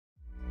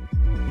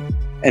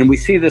And we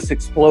see this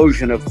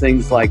explosion of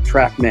things like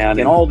TrackMan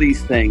and all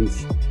these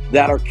things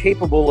that are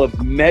capable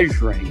of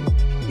measuring,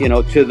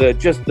 to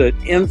the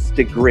nth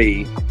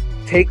degree,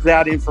 take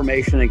that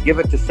information and give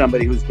it to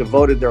somebody who's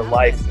devoted their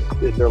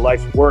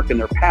life's work and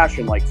their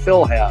passion, like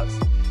Phil has,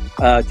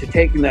 to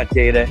taking that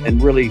data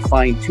and really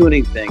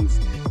fine-tuning things.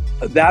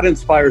 That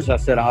inspires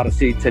us at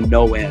Odyssey to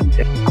no end.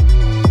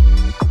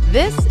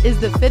 This is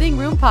the Fitting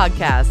Room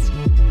Podcast.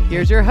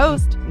 Here's your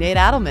host, Nate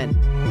Adelman.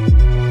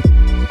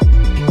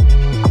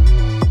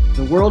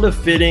 The world of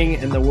fitting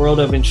and the world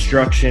of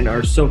instruction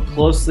are so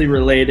closely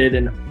related,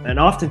 and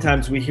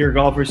oftentimes we hear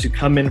golfers who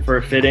come in for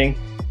a fitting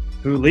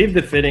who leave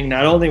the fitting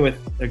not only with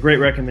a great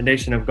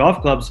recommendation of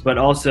golf clubs, but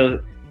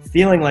also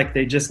feeling like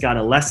they just got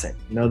a lesson.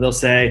 They'll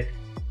say,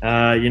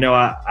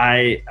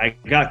 I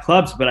got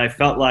clubs, but I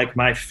felt like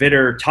my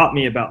fitter taught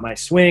me about my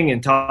swing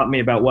and taught me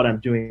about what I'm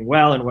doing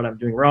well and what I'm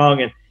doing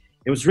wrong, and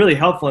it was really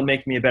helpful in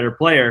making me a better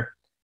player.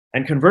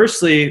 And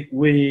conversely,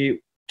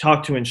 we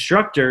talk to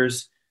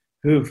instructors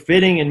who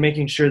fitting and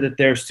making sure that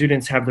their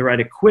students have the right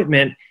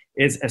equipment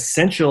is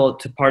essential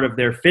to part of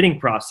their fitting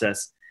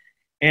process.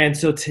 And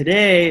so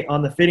today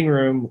on the Fitting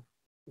Room,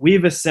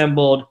 we've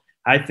assembled,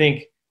 I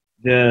think,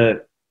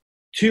 the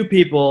two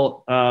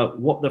people.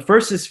 The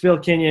first is Phil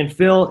Kenyon.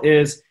 Phil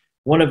is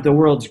one of the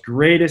world's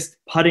greatest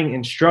putting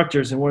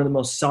instructors and one of the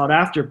most sought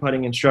after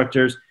putting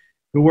instructors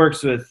who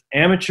works with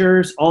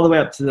amateurs all the way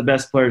up to the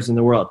best players in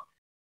the world.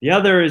 The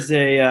other is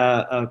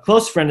a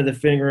close friend of the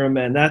Fitting Room,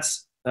 and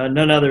that's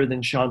none other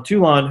than Sean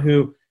Toulon,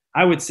 who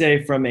I would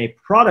say from a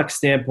product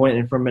standpoint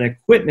and from an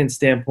equipment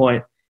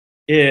standpoint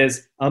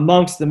is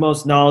amongst the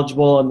most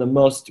knowledgeable and the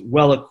most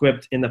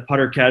well-equipped in the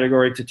putter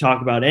category to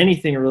talk about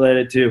anything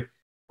related to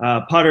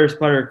putters,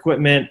 putter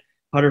equipment,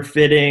 putter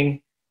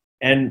fitting.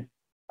 And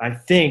I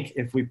think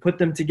if we put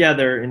them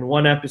together in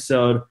one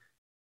episode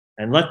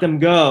and let them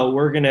go,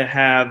 we're going to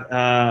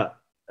have,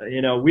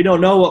 we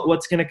don't know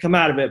what's going to come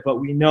out of it, but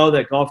we know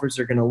that golfers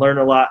are going to learn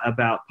a lot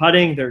about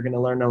putting. They're going to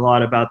learn a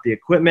lot about the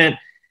equipment,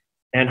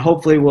 and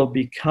hopefully will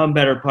become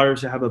better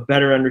putters to have a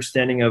better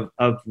understanding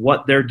of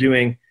what they're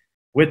doing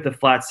with the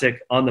flat stick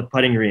on the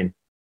putting green.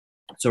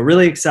 So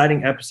really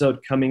exciting episode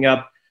coming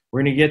up.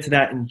 We're going to get to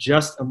that in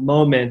just a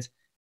moment.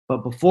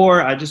 But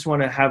before, I just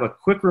want to have a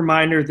quick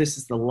reminder. This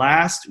is the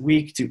last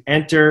week to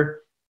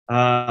enter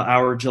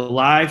our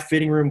July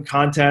Fitting Room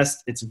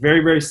contest. It's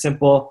very, very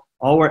simple.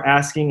 All we're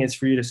asking is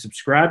for you to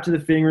subscribe to the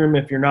Fitting Room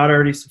if you're not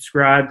already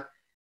subscribed.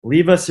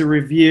 Leave us a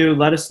review.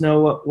 Let us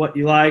know what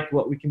you like,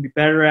 what we can be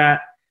better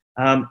at.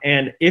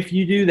 And if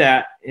you do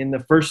that in the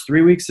first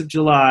 3 weeks of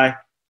July,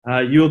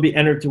 you will be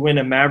entered to win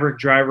a Maverick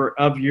driver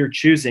of your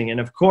choosing. And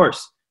of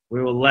course,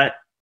 we will let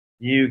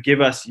you give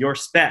us your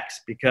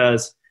specs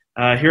because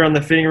here on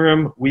the Fitting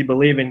Room, we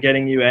believe in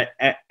getting you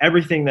at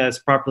everything that is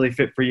properly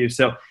fit for you.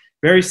 So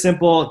very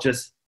simple.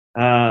 Just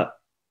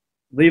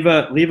leave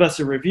us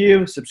a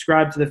review,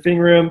 subscribe to the Fitting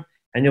Room,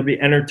 and you'll be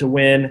entered to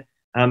win.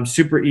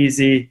 Super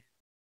easy.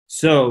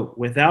 So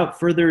without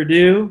further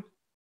ado,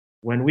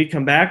 when we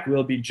come back,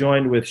 we'll be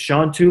joined with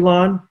Sean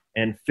Toulon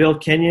and Phil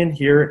Kenyon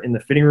here in the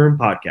Fitting Room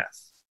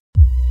Podcast.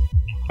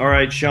 All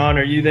right, Sean,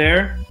 are you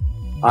there?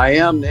 I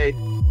am, Nate.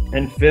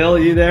 And Phil,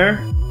 you there?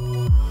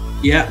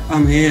 Yeah,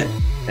 I'm here.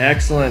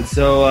 Excellent.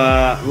 So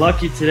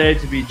lucky today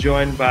to be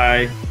joined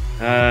by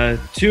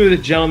two of the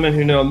gentlemen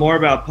who know more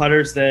about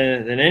putters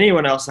than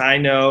anyone else I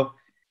know.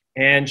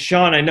 And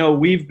Sean, I know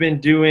we've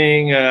been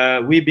doing,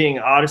 we being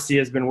Odyssey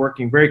has been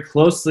working very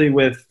closely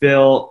with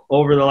Phil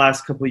over the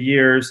last couple of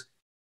years.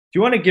 Do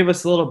you want to give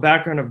us a little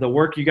background of the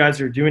work you guys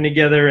are doing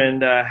together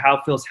and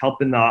how Phil's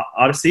helping the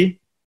Odyssey?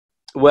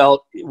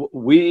 Well,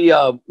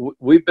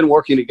 we've been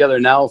working together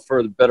now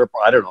for the better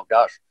part,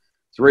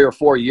 3 or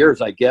 4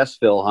 years, I guess,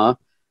 Phil, huh?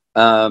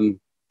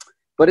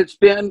 But it's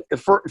been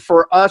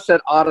for us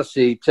at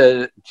Odyssey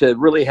to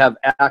really have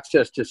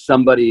access to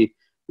somebody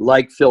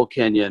like Phil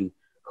Kenyon,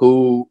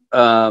 who,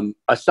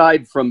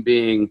 aside from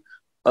being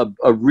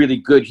a really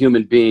good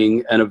human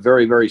being and a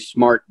very, very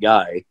smart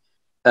guy,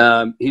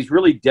 he's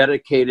really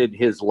dedicated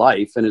his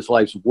life and his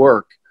life's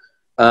work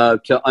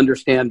to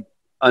understanding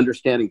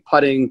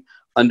putting,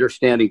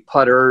 understanding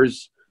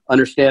putters,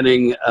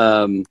 understanding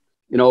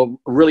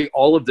really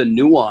all of the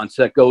nuance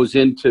that goes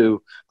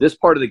into this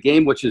part of the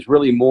game, which is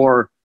really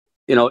more,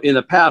 in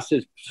the past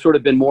has sort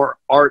of been more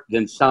art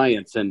than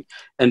science.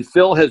 And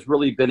Phil has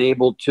really been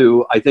able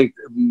to, I think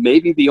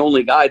maybe the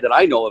only guy that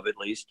I know of at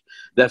least,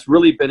 that's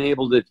really been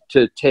able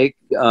to take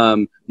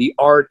the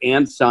art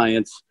and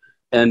science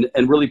and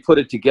really put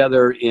it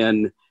together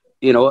in,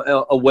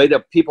 a way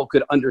that people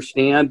could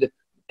understand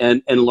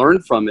and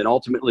learn from and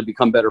ultimately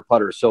become better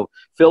putters. So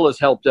Phil has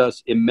helped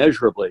us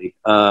immeasurably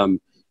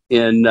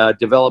in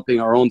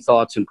developing our own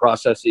thoughts and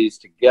processes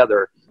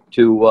together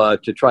to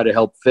try to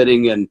help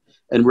fitting and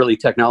really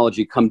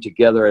technology come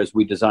together as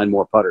we design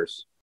more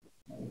putters.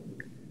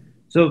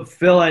 So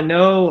Phil, I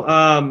know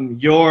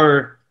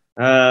your,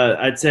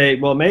 I'd say,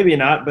 well, maybe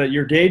not, but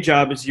your day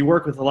job is you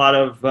work with a lot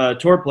of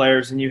tour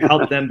players and you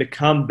help them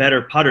become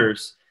better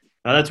putters.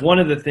 That's one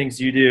of the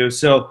things you do.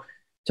 So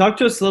Talk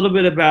to us a little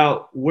bit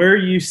about where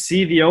you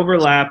see the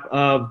overlap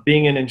of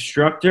being an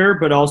instructor,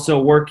 but also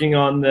working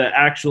on the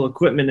actual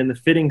equipment and the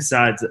fitting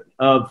sides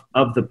of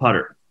the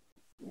putter.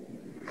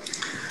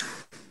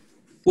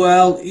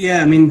 Well,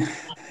 yeah, I mean,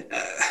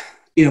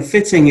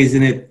 fitting is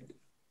an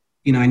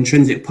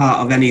intrinsic part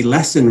of any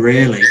lesson,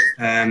 really.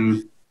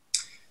 I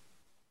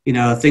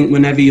think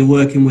whenever you're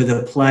working with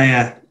a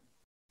player,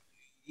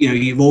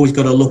 you've always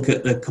got to look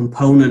at the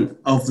component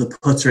of the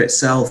putter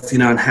itself,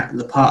 and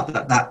the part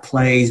that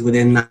plays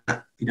within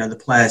that, the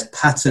player's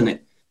pattern.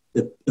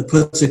 The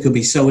putter could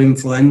be so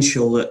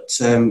influential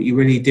that you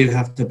really do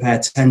have to pay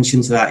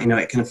attention to that.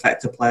 It can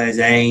affect a player's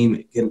aim.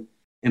 It can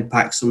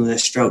impact some of their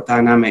stroke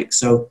dynamics.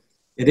 So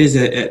it is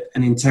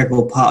an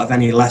integral part of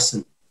any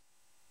lesson.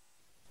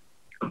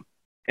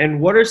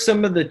 And what are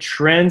some of the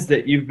trends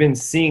that you've been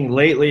seeing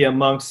lately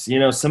amongst,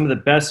 some of the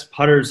best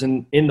putters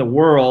in the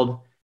world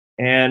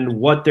and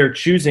what they're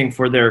choosing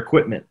for their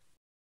equipment?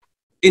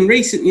 In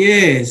recent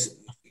years,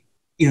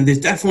 there's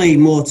definitely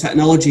more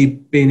technology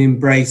being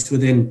embraced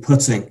within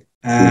putting.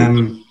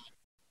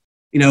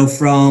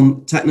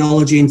 From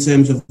technology in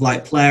terms of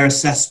like player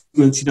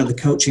assessments, the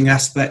coaching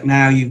aspect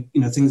now,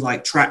 things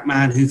like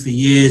TrackMan, who for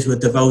years were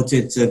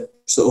devoted to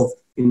sort of,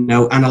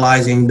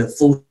 analysing the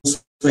full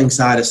swing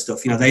side of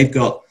stuff. They've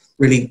got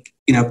really,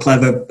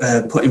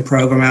 clever putting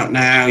program out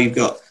now. You've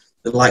got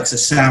the likes of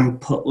Sam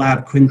Putt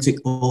Lab,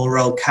 Quintic Ball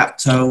Roll,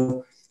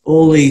 Capto,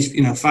 all these,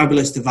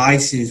 fabulous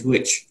devices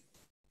which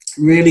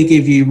really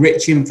give you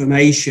rich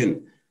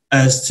information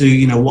as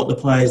to, what the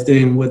player's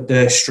doing with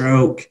their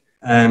stroke.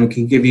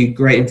 Can give you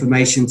great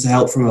information to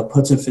help from a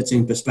putter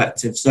fitting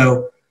perspective.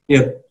 So,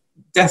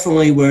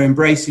 definitely we're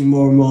embracing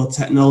more and more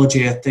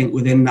technology, I think,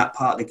 within that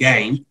part of the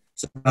game.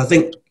 So I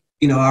think,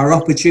 our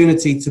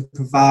opportunity to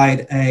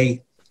provide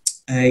a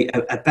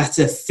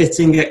better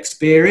fitting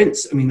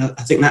experience,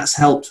 I think that's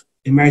helped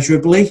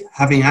immeasurably,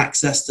 having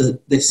access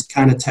to this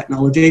kind of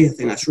technology. I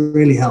think that's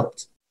really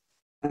helped.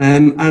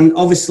 And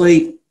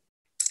obviously,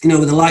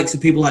 with the likes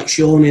of people like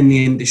Sean in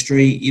the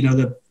industry,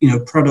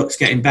 the products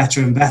getting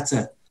better and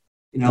better.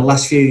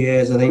 Last few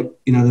years, I think,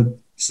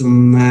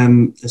 some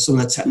of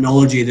the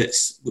technology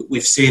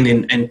we've seen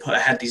in putter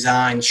head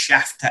design,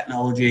 shaft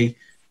technology,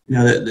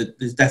 that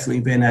there's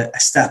definitely been a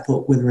step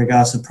up with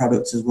regards to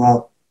products as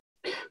well.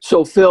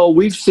 So, Phil,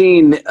 we've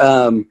seen,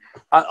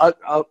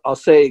 I'll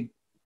say,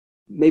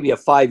 maybe a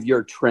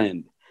 5-year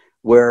trend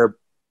where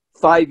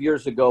 5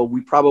 years ago,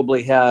 we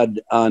probably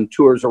had on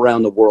tours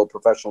around the world,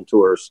 professional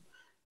tours,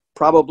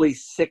 probably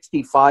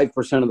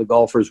 65% of the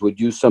golfers would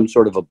use some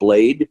sort of a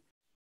blade,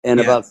 and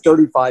about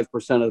 35%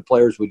 of the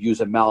players would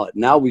use a mallet.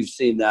 Now we've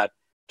seen that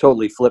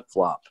totally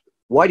flip-flop.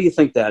 Why do you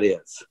think that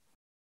is?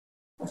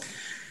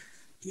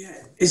 Yeah,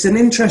 it's an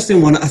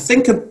interesting one. I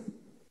think a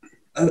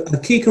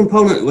key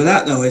component with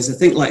that, though, is I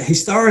think, like,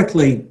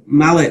 historically,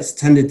 mallets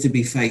tended to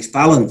be face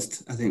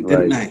balanced, I think,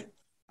 didn't they?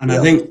 And I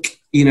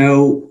think, I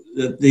don't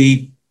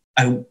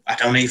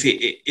know if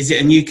is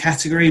it a new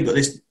category, but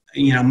this,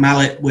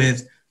 mallet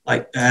with,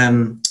 like,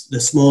 the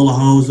smaller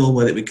hosel,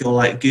 whether we call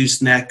like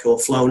gooseneck or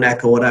flow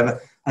neck or whatever,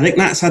 I think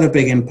that's had a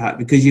big impact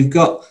because you've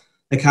got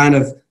the kind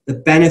of the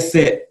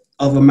benefit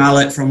of a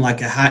mallet from like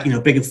a high,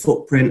 bigger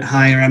footprint,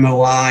 higher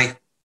MOI,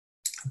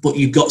 but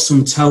you've got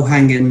some toe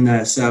hang in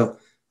there. So,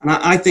 and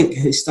I think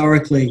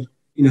historically,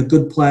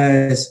 good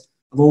players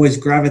have always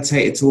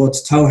gravitated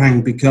towards toe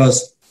hang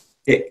because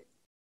it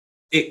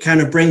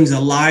kind of brings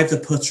alive the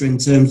putter in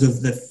terms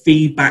of the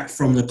feedback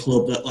from the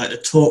club, that like the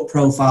torque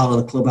profile of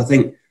the club, I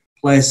think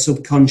players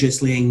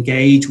subconsciously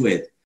engage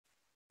with.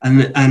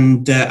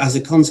 And as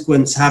a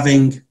consequence,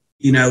 having,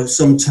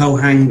 some toe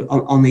hang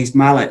on these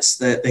mallets,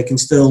 that they can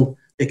still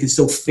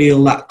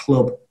feel that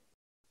club,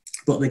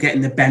 but they're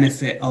getting the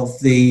benefit of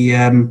the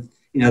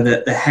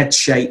head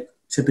shape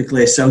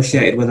typically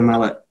associated with a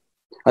mallet.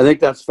 I think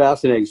that's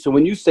fascinating. So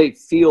when you say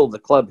feel the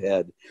club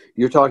head,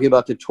 you're talking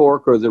about the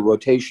torque or the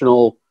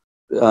rotational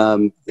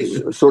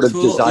sort of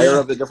desire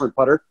of a different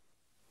putter?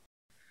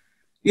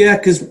 Yeah,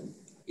 because,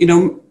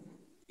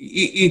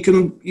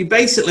 you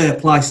basically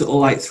apply sort of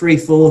like three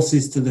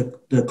forces to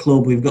the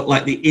club. We've got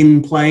like the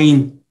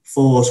in-plane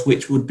force,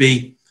 which would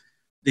be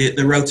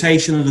the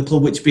rotation of the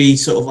club, which be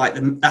sort of like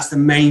that's the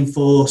main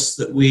force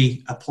that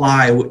we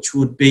apply, which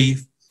would be,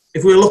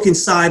 if we were looking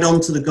side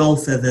on to the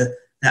golfer, the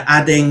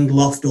adding,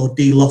 loft or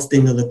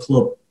de-lofting of the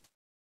club.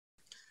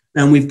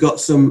 Then we've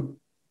got some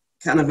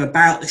kind of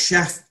about the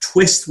shaft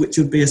twist, which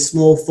would be a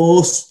small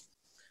force.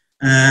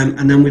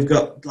 And then we've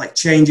got like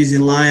changes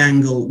in lie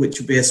angle, which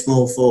would be a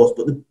small force.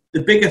 But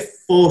the bigger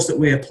force that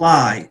we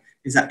apply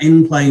is that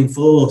in-plane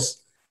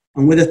force.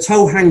 And with a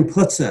toe hang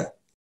putter,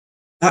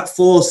 that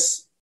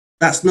force,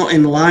 that's not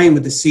in line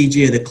with the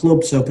CG of the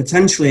club. So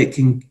potentially it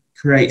can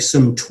create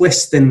some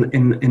twist in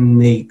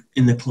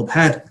the club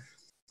head.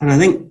 And I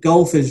think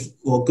golfers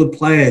or good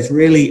players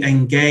really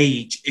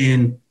engage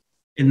in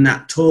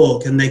that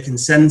torque, and they can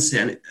sense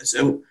it. And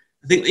so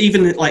I think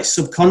even like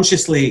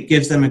subconsciously, it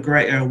gives them a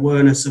greater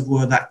awareness of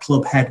where that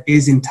club head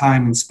is in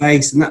time and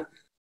space. And that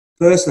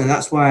personally,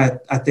 that's why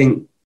I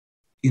think,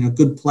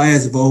 good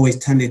players have always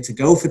tended to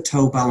go for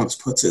toe balance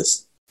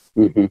putters.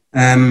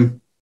 Mm-hmm.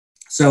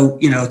 So,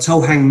 a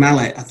toe hang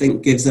mallet, I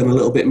think, gives them a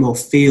little bit more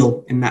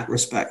feel in that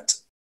respect.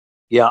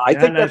 Yeah, I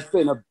think that's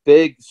been a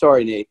big,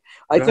 sorry, Nate.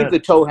 I think the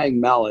toe hang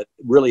mallet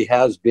really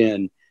has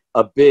been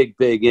a big,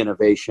 big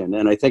innovation.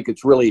 And I think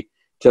it's really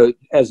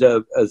as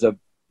a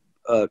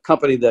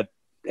company that,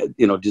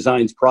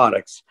 designs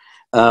products,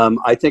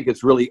 I think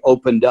it's really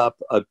opened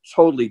up a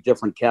totally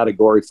different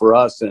category for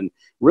us and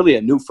really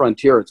a new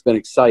frontier. It's been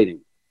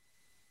exciting.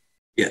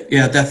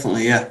 Yeah,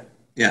 definitely. Yeah.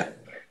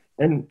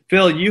 And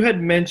Phil, you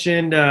had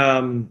mentioned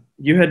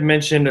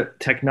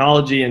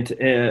technology and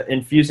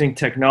infusing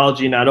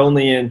technology not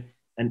only in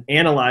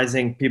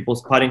analyzing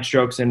people's putting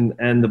strokes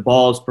and the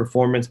ball's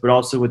performance, but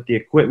also with the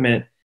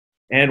equipment.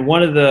 And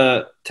one of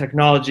the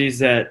technologies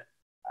that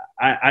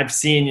I've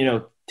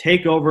seen,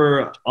 take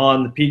over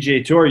on the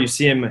PGA Tour, you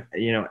see him,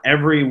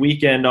 every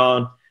weekend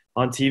on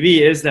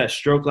TV, is that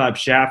Stroke Lab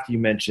shaft you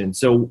mentioned.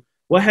 So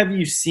what have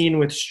you seen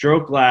with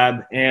Stroke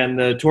Lab and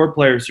the tour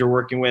players you're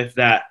working with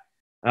that,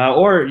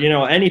 or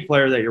any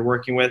player that you're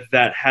working with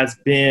that has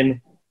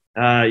been,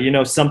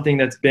 something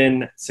that's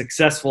been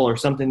successful or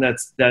something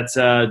that's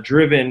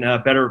driven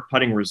better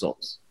putting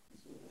results?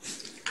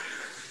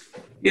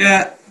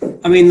 Yeah,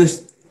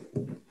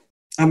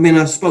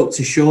 I spoke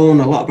to Sean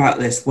a lot about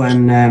this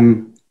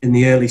when in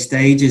the early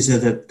stages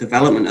of the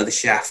development of the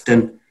shaft,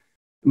 and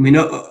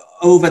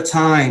over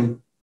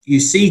time you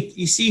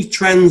see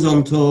trends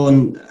on tour,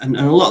 and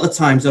a lot of the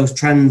times those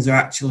trends are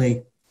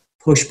actually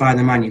pushed by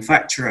the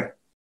manufacturer,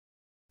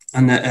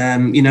 and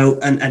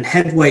and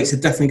head weights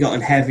have definitely gotten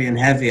heavier and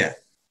heavier,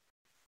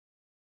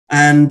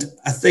 and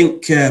I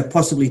think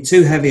possibly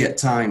too heavy at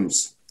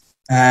times.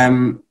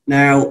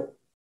 Now,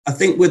 I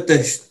think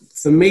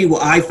for me,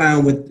 what I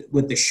found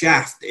with the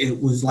shaft, it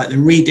was like the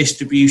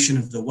redistribution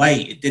of the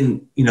weight. It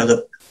didn't,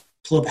 the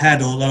club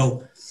head,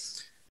 although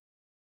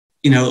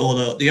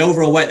the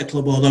overall weight of the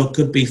club, although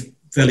could be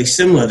fairly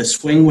similar, the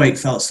swing weight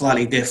felt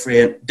slightly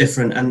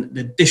different, and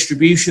the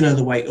distribution of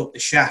the weight up the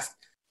shaft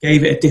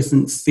gave it a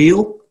different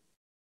feel.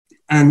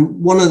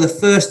 And one of the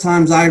first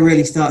times I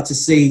really started to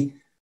see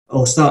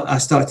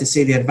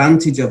the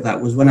advantage of that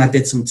was when I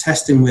did some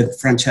testing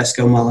with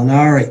Francesco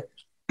Molinari,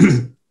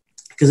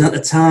 because at the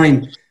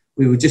time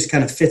we were just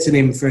kind of fitting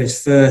him for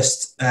his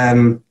first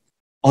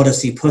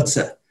Odyssey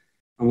putter,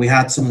 and we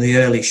had some of the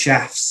early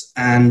shafts.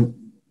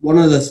 And one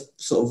of the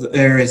sort of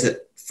areas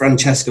that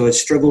Francesco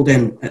has struggled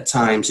in at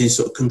times is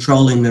sort of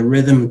controlling the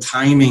rhythm,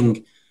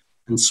 timing,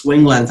 and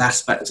swing length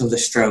aspect of the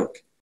stroke.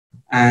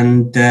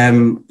 And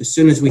as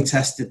soon as we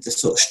tested the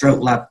sort of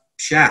Stroke Lab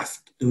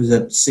shaft, there was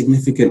a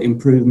significant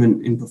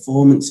improvement in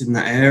performance in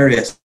that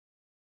area.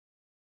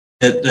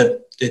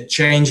 The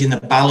change in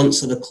the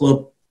balance of the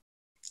club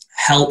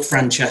helped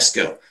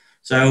Francesco.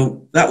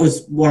 So that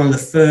was one of the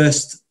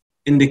first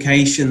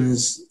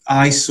indications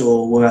I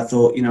saw where I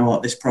thought,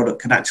 this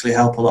product could actually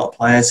help a lot of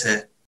players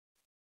here.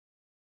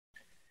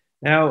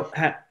 Now,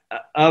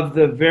 of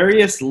the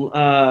various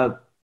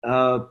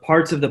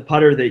parts of the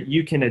putter that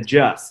you can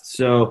adjust,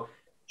 so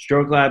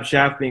Stroke Lab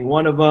shaft being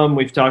one of them,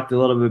 we've talked a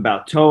little bit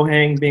about toe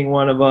hang being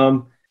one of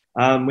them.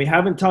 We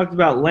haven't talked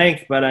about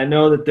length, but I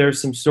know that there's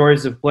some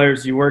stories of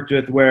players you worked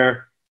with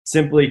where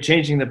simply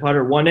changing the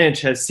putter 1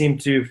 inch has seemed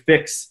to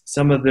fix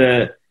some of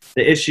the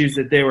issues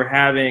that they were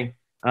having.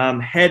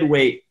 Head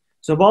weight.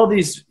 So of all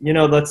these,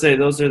 let's say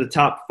those are the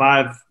top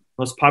 5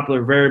 most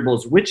popular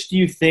variables, which do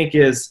you think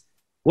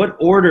what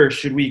order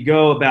should we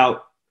go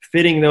about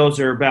fitting those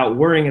or about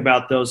worrying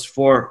about those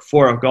for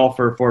a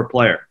golfer, for a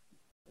player?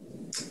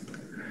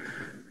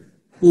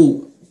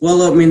 Ooh,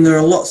 well, there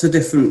are lots of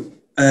different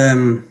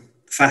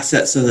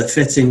facets of the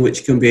fitting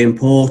which can be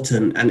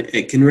important, and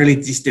it can really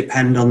just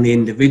depend on the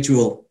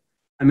individual.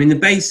 The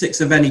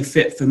basics of any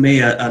fit for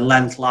me are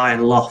length, lie,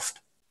 and loft.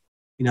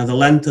 The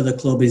length of the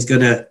club is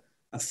going to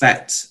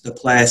affect the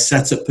player's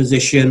setup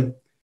position.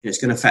 It's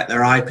going to affect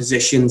their eye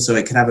position, so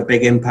it can have a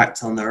big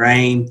impact on their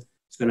aim.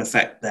 It's going to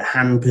affect their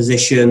hand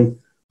position,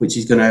 which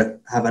is going to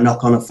have a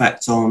knock-on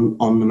effect on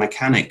the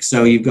mechanics.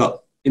 So you've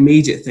got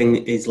immediate thing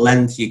is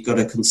length you've got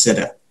to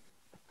consider.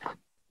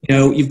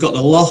 You've got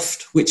the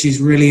loft, which is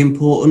really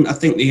important. I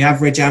think the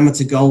average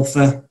amateur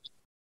golfer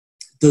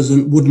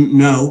wouldn't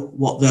know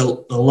what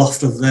the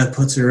loft of their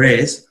putter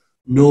is,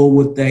 nor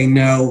would they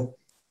know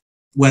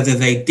whether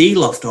they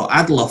de-loft or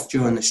add loft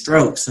during the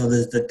stroke. So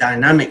there's the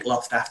dynamic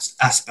loft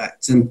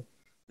aspect. And,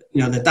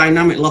 the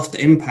dynamic loft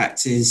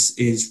impact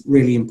is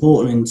really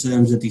important in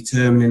terms of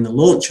determining the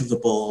launch of the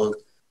ball.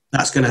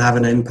 That's going to have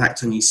an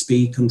impact on your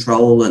speed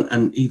control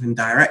and even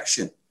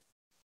direction.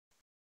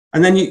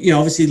 And then,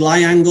 obviously lie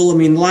angle.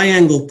 Lie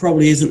angle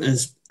probably isn't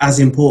as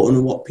important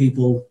as what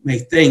people may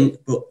think,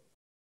 but,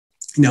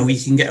 we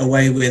can get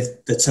away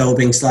with the toe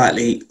being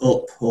slightly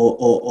up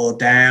or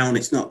down.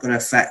 It's not going to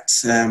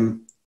affect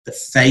the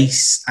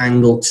face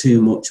angle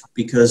too much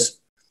because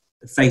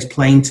the face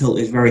plane tilt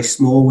is very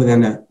small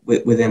within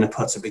a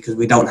putter because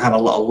we don't have a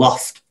lot of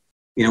loft,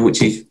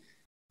 which is,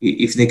 if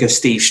you think of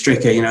Steve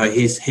Stricker,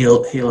 his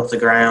heel off the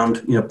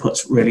ground,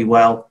 puts really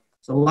well.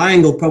 So lie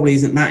angle probably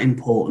isn't that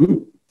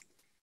important.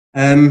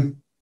 But,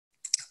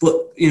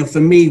 for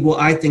me, what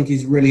I think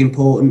is really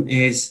important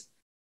is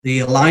the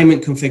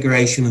alignment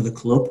configuration of the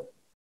club.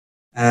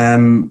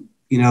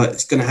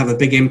 It's going to have a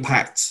big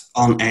impact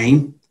on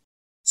aim.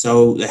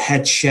 So the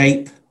head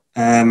shape,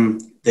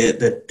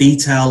 the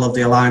detail of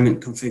the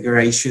alignment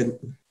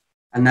configuration,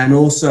 and then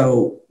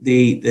also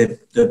the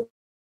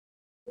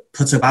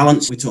putter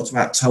balance. We talked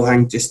about toe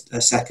hang just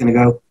a second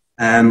ago.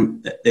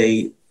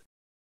 The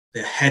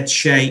head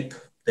shape,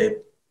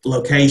 the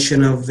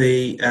location of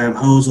the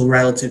hosel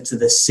relative to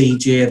the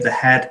CG of the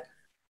head.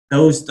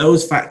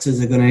 Those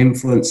factors are going to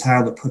influence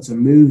how the putter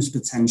moves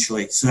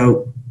potentially.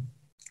 So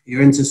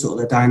you're into sort of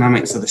the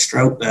dynamics of the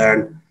stroke there,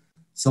 and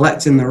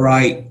selecting the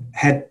right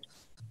head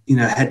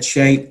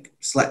shape,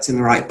 selecting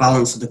the right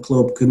balance of the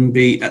club can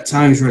be at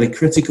times really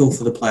critical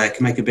for the player,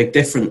 can make a big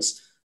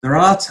difference. There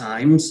are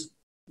times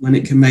when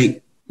it can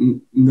make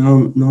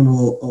none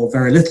or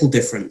very little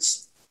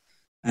difference.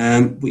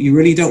 But you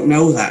really don't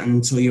know that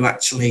until you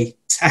actually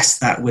test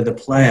that with a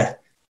player.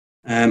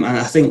 And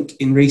I think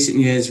in recent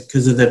years,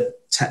 because of the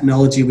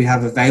technology we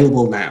have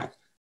available now,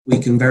 we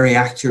can very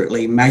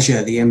accurately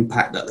measure the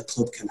impact that the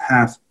club can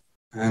have.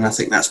 And I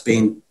think that's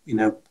been,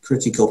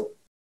 critical.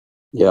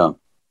 Yeah.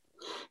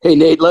 Hey,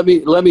 Nate, let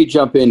me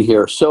jump in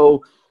here.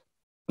 So,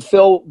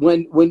 Phil,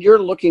 when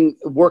you're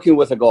working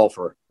with a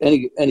golfer,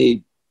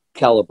 any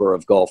caliber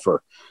of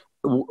golfer,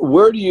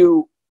 where do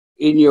you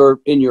in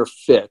your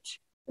fit,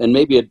 and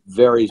maybe it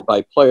varies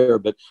by player,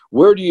 but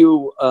where do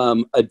you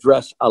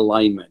address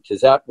alignment?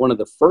 Is that one of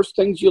the first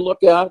things you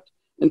look at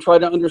and try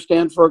to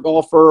understand for a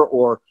golfer,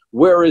 or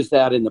where is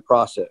that in the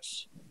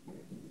process?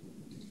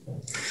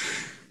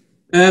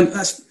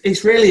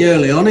 It's really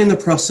early on in the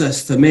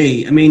process for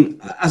me. I mean,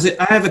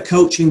 I have a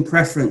coaching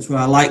preference where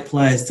I like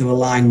players to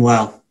align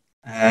well.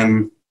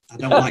 I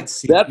don't like to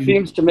see that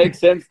seems to make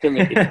sense to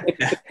me.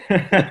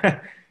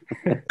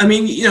 I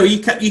mean,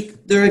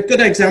 there are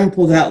good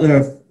examples out there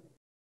of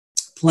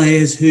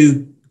players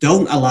who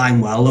don't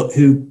align well,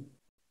 who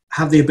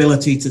have the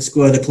ability to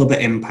score the club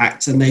at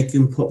impact and they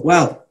can put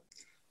well.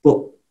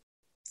 But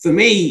for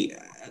me,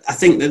 I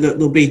think that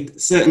there'll be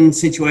certain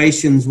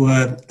situations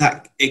where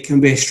that it can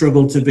be a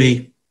struggle to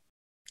be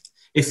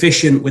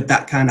efficient with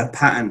that kind of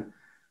pattern.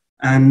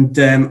 And,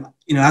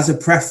 as a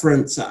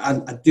preference,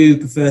 I do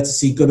prefer to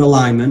see good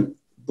alignment,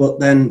 but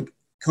then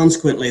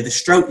consequently the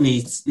stroke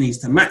needs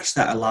to match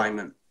that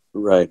alignment.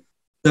 Right.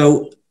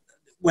 So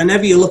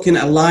whenever you're looking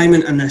at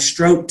alignment and a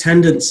stroke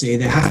tendency,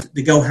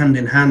 they go hand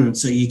in hand.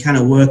 So you're kind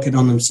of working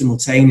on them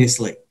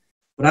simultaneously.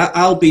 But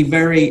I'll be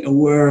very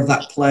aware of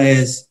that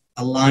player's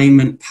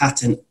alignment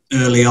pattern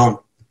early on.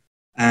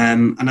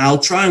 And I'll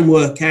try and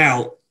work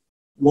out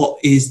what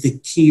is the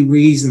key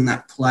reason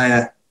that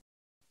player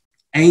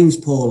aims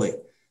poorly.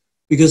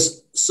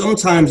 Because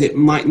sometimes it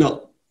might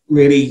not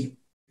really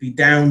be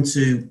down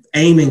to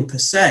aiming per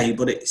se,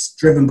 but it's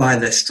driven by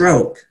their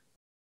stroke.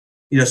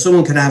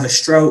 Someone could have a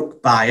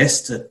stroke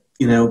bias to,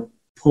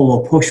 pull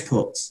or push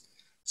puts.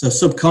 So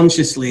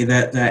subconsciously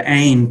their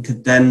aim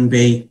could then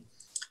be,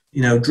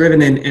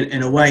 driven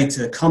in a way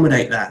to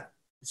accommodate that.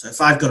 So if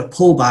I've got a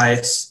pull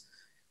bias,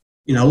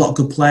 a lot of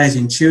good players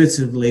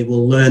intuitively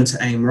will learn to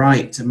aim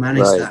right to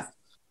manage that.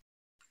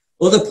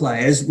 Other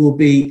players will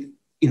be,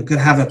 could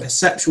have a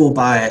perceptual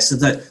bias so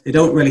that they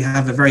don't really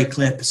have a very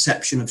clear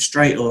perception of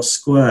straight or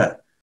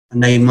square.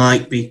 And they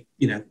might be,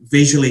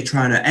 visually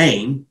trying to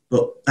aim,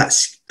 but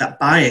that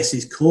bias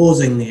is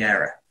causing the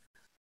error.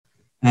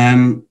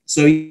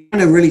 So you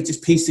kind of really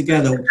just piece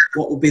together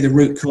what will be the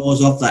root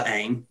cause of that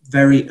aim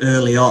very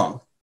early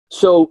on.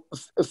 So,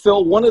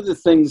 Phil, one of the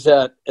things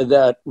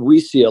that we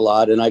see a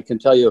lot, and I can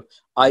tell you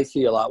I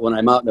see a lot when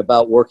I'm out and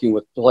about working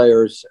with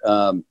players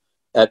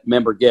at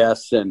member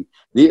guests, and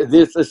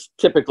this is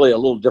typically a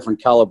little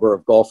different caliber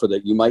of golfer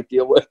that you might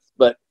deal with,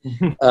 but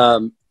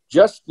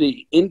just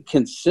the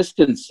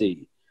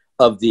inconsistency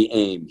of the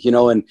aim,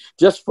 and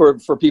just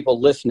for people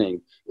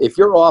listening, if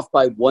you're off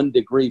by 1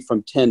 degree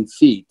from 10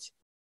 feet,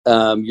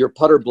 your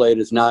putter blade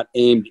is not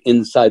aimed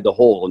inside the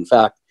hole. In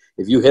fact,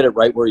 if you hit it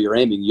right where you're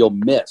aiming, you'll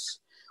miss.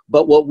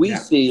 But what we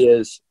see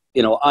is,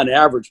 on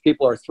average,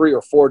 people are 3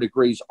 or 4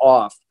 degrees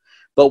off.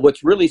 But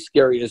what's really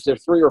scary is they're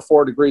 3 or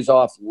 4 degrees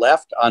off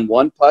left on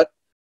one putt,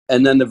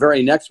 and then the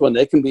very next one,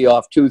 they can be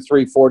off 2,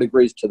 3, 4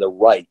 degrees to the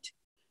right.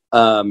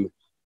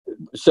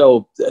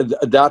 So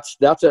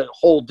that's a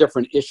whole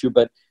different issue.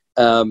 But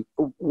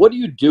what do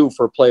you do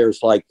for players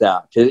like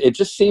that? It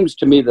just seems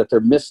to me that they're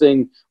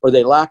missing or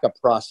they lack a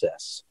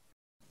process.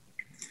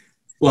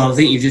 Well, I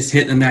think you just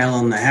hit the nail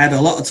on the head.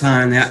 A lot of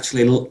time they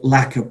actually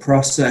lack a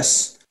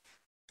process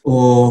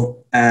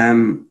or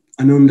an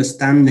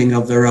understanding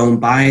of their own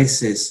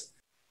biases.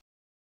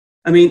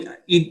 I mean,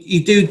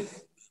 you do,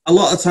 a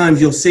lot of times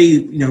you'll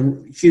see,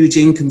 huge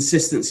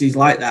inconsistencies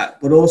like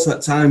that, but also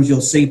at times you'll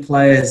see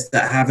players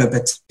that have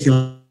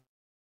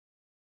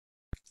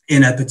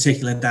in a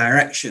particular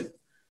direction.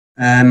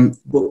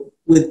 But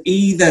with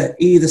either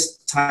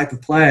type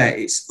of player,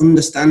 it's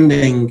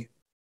understanding,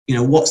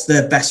 what's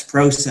their best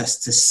process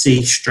to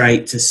see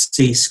straight, to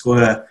see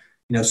square.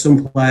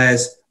 some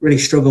players really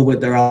struggle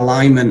with their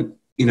alignment,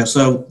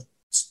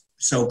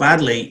 so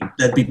badly,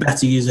 they'd be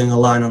better using a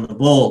line on the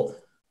ball.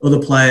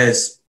 Other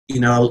players,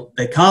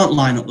 they can't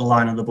line up the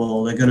line on the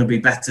ball. They're going to be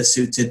better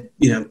suited,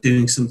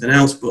 doing something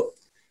else. But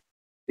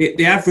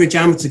the average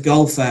amateur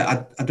golfer,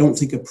 I don't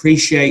think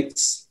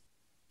appreciates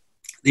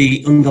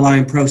the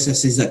underlying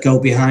processes that go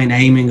behind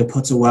aiming a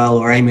putter well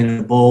or aiming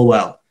a ball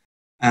well.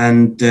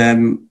 And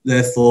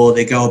therefore,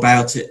 they go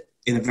about it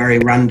in a very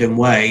random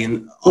way.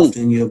 And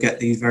often you'll get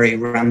these very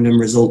random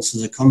results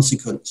as a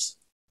consequence.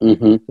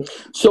 Mm-hmm.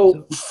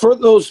 So for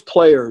those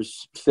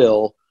players,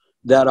 Phil,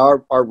 that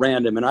are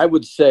random, and I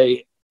would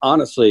say,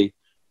 honestly,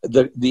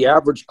 the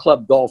average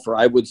club golfer,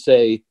 I would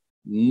say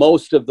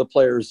most of the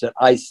players that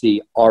I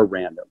see are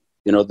random.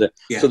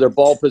 So their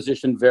ball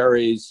position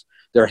varies,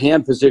 their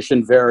hand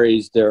position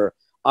varies, their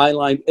eye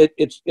line,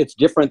 it's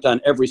different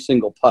on every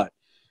single putt.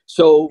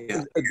 So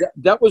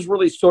that was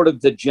really sort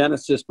of the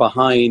genesis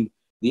behind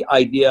the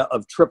idea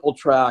of triple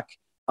track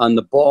on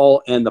the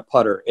ball and the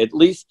putter. At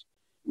least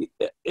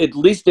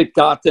it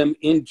got them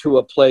into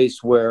a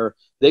place where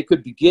they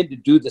could begin to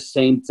do the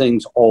same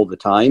things all the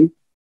time.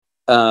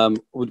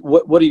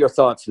 What are your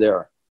thoughts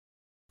there?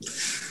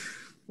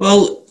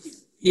 Well,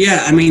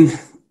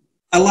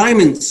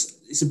 alignments,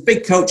 it's a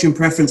big coaching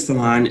preference for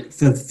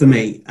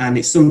me. And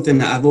it's something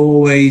that I've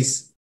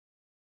always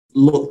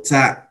looked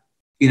at,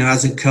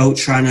 as a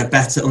coach, trying to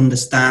better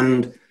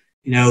understand,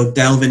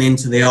 delving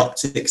into the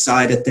optic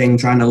side of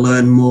things, trying to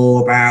learn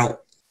more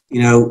about,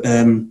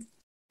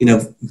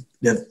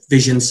 the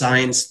vision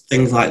science,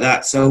 things like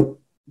that. So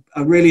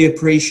I really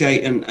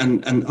appreciate and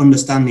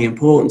understand the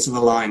importance of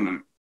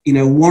alignment.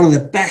 One of the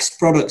best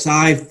products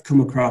I've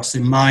come across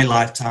in my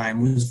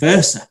lifetime was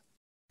Versa.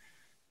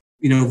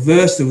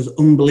 Versa was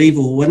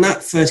unbelievable. When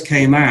that first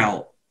came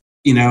out,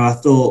 I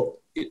thought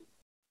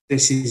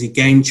this is a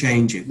game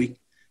changer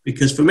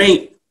because for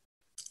me,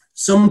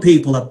 some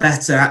people are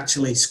better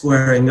actually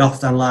squaring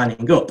off than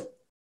lining up,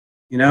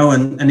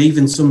 and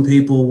even some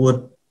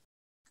people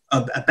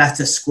are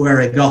better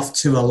squaring off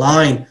to a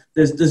line.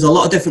 There's a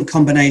lot of different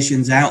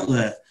combinations out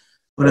there.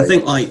 But I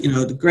think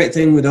the great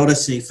thing with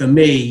Odyssey for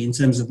me in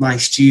terms of my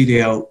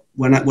studio,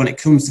 when it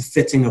comes to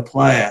fitting a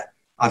player,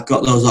 I've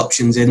got those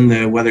options in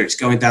there, whether it's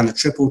going down the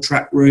triple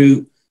track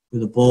route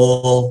with a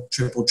ball,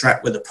 triple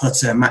track with a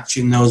putter,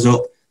 matching those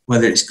up,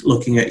 whether it's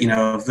looking at,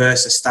 a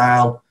Versa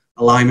style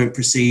alignment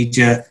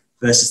procedure,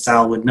 Versa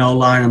style with no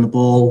line on the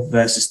ball,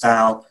 Versa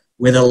style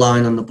with a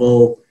line on the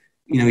ball.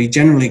 You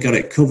generally got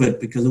it covered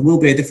because there will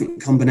be a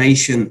different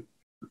combination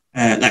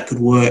that could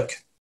work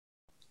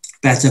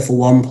better for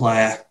one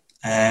player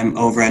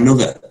over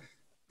another.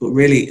 But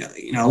really,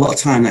 a lot of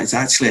time that's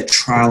actually a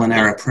trial and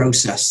error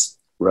process.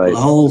 Right. The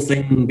whole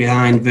thing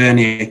behind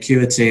vernier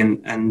acuity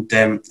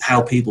and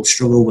how people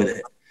struggle with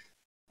it.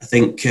 I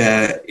think,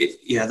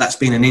 that's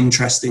been an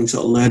interesting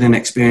sort of learning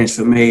experience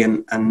for me.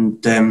 And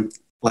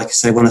like I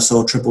say, when I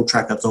saw triple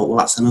track, I thought, well,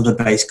 that's another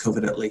base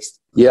covered at least.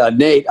 Yeah,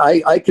 Nate,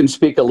 I can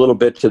speak a little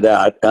bit to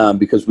that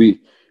because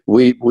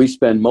we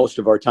spend most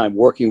of our time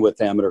working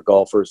with amateur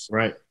golfers.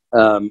 Right.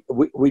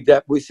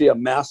 We see a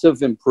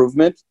massive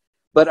improvement,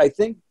 but I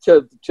think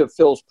to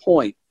Phil's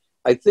point,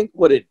 I think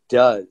what it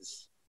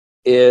does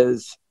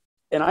is,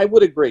 and I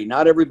would agree,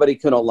 not everybody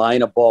can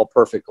align a ball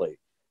perfectly,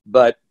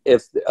 but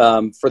if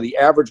for the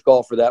average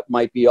golfer that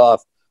might be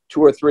off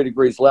 2 or 3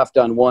 degrees left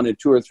on one and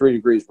 2 or 3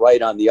 degrees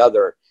right on the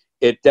other,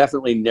 it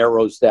definitely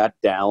narrows that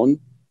down.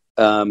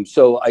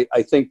 So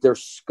I think their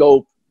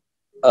scope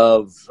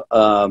of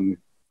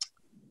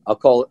I'll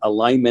call it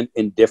alignment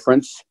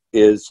indifference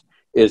is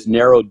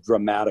narrowed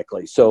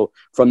dramatically. So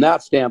from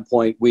that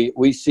standpoint,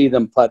 we see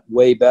them putt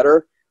way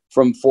better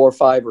from 4,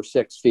 5, or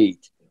 6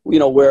 feet.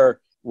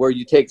 Where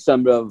you take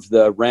some of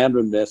the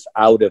randomness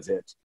out of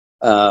it,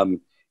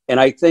 and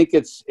I think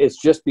it's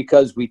just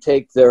because we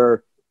take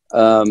their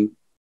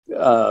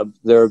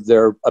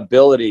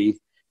ability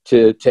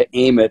to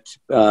aim it,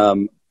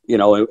 and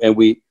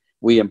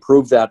we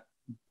improve that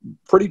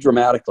pretty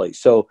dramatically.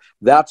 So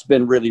that's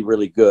been really,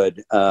 really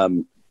good.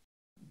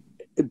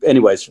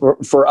 Anyways,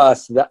 for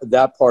us,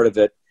 that part of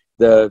it,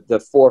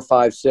 the 4,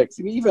 5, 6,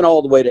 even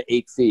all the way to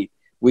 8 feet,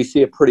 we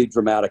see a pretty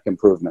dramatic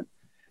improvement.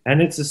 And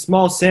it's a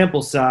small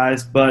sample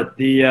size, but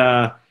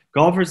the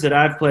golfers that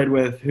I've played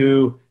with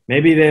who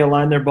maybe they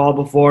aligned their ball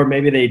before,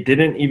 maybe they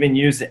didn't even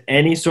use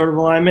any sort of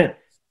alignment,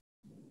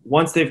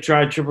 once they've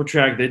tried triple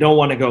track, they don't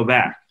want to go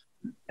back.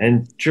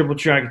 And triple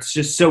track, it's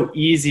just so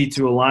easy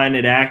to align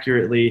it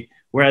accurately,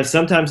 whereas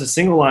sometimes a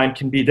single line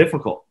can be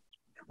difficult.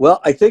 Well,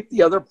 I think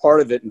the other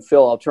part of it, and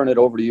Phil, I'll turn it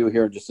over to you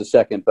here in just a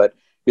second, but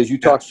because you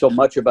talked so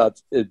much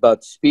about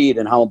speed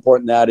and how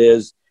important that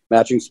is,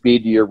 matching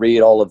speed to your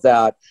read, all of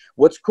that.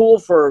 What's cool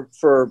for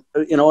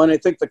and I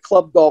think the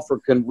club golfer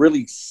can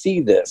really see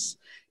this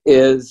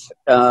is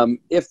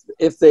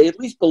if they at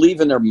least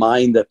believe in their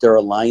mind that they're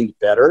aligned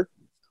better,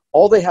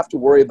 all they have to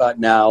worry about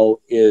now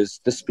is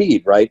the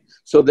speed, right?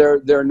 So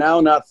they're now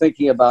not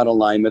thinking about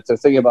alignment; they're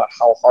thinking about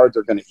how hard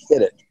they're going to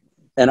hit it,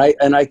 and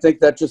I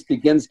think that just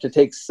begins to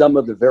take some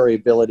of the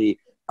variability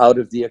out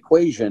of the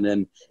equation.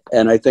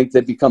 And I think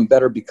they become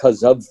better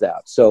because of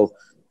that. So,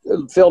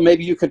 Phil,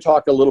 maybe you could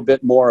talk a little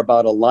bit more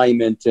about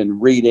alignment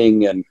and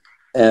reading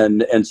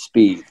and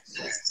speed.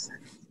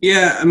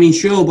 Yeah, I mean,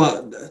 sure,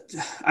 but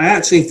I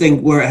actually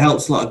think where it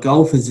helps a lot of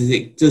golfers is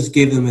it does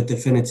give them a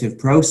definitive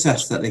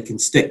process that they can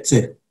stick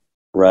to.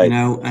 Right. You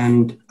know,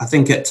 and I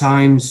think at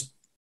times,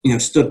 you know,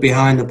 stood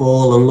behind the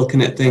ball and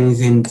looking at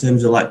things in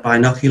terms of like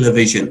binocular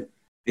vision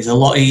is a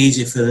lot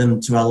easier for them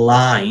to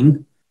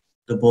align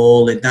the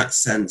ball in that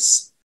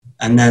sense.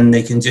 And then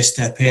they can just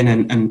step in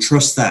and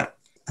trust that.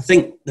 I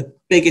think the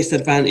biggest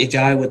advantage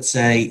I would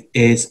say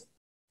is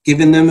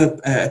giving them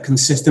a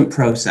consistent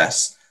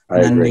process.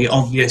 And then the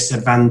obvious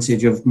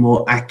advantage of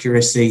more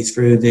accuracy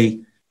through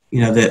the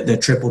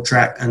triple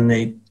track and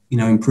the,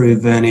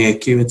 improved vernier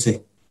acuity.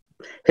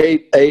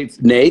 Hey,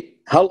 Nate,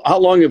 how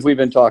long have we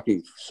been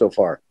talking so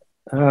far?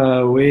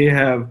 We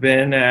have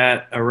been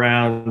at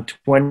around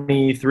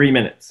 23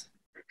 minutes.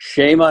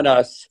 Shame on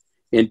us.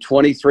 In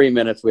 23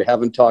 minutes, we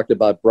haven't talked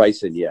about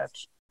Bryson yet.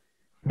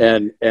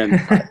 And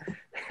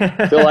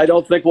Phil, I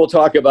don't think we'll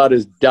talk about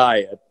his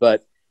diet,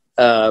 but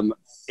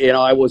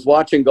I was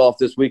watching golf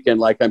this weekend,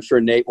 like I'm sure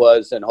Nate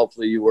was, and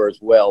hopefully you were as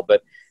well.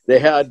 But they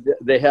had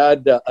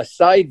a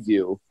side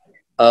view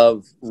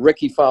of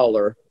Ricky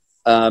Fowler,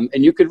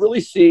 and you could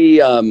really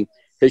see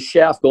his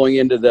shaft going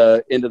into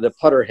the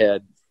putter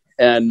head,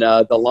 and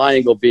the lie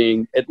angle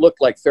it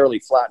looked like fairly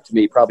flat to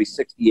me, probably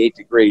 68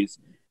 degrees.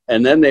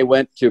 And then they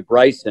went to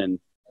Bryson,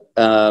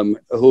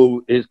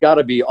 who has got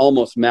to be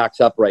almost max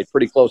upright,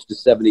 pretty close to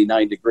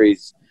 79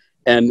 degrees,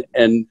 and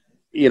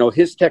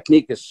his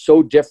technique is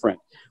so different.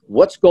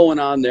 What's going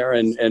on there,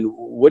 and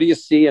what do you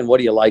see, and what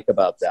do you like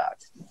about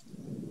that?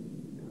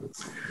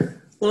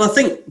 Well, I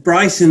think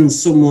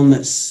Bryson's someone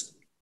that's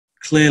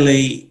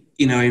clearly,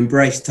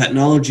 embraced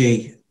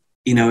technology,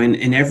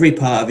 in every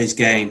part of his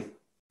game.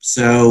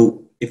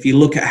 So if you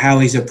look at how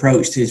he's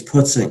approached his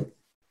putting,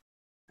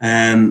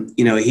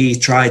 he's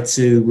tried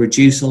to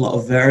reduce a lot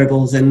of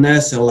variables in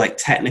there. So like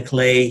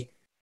technically,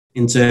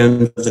 in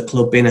terms of the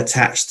club being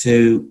attached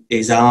to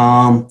his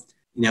arm,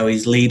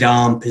 his lead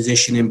arm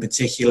position in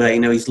particular,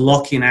 he's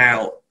locking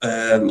out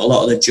a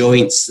lot of the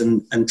joints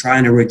and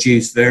trying to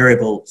reduce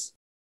variables.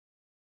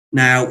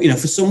 Now,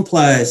 for some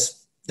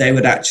players, they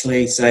would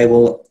actually say,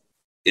 well,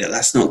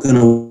 that's not going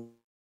to,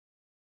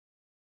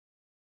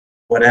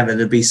 whatever,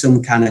 there'd be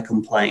some kind of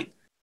complaint.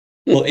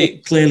 But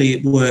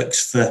it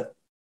works for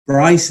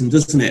Bryson,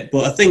 doesn't it?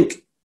 But I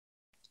think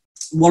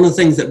one of the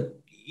things that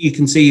you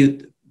can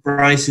see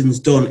Bryson's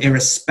done,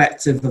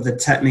 irrespective of the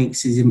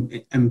techniques he's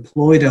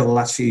employed over the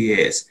last few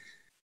years,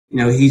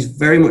 he's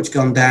very much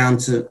gone down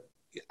to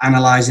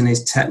analysing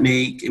his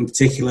technique, in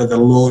particular the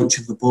launch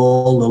of the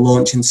ball, the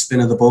launch and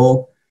spin of the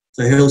ball.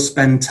 So he'll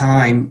spend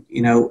time,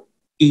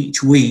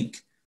 each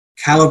week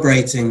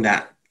calibrating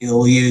that.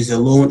 He'll use a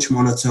launch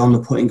monitor on the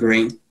putting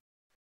green,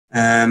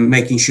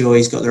 making sure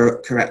he's got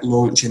the correct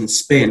launch and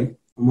spin.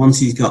 And once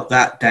he's got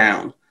that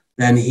down,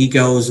 then he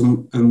goes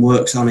and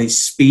works on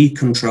his speed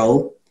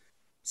control.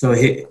 So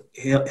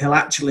he'll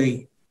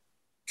actually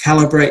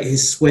calibrate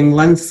his swing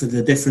length for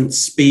the different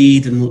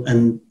speed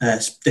and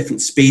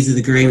different speeds of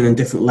the green and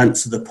different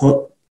lengths of the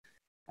putt.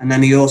 And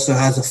then he also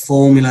has a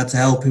formula to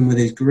help him with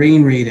his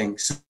green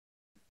readings.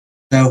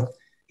 So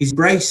he's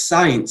embraced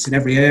science in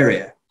every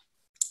area,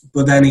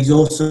 but then he's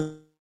also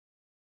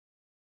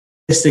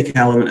a holistic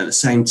element at the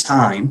same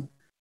time.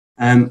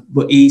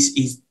 But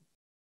he's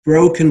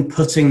broken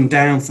putting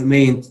down for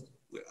me, and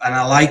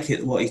I like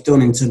it what he's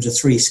done in terms of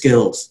three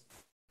skills.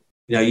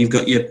 You've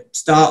got your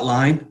start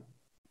line,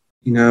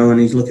 and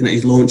he's looking at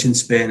his launch and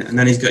spin, and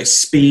then he's got his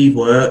speed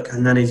work,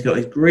 and then he's got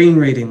his green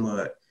reading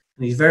work.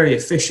 And he's very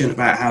efficient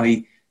about how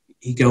he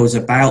goes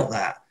about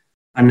that.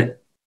 And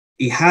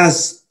he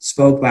has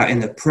spoke about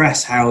in the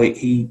press how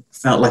he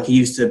felt like he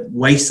used to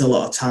waste a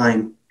lot of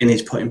time in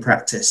his putting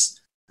practice,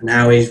 and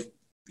how he's,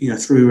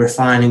 through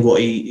refining what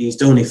he's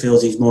done, he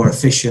feels he's more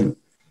efficient.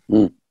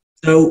 Mm.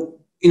 So,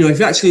 if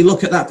you actually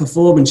look at that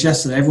performance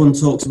yesterday, everyone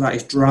talks about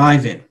his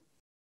driving.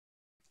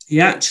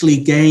 He actually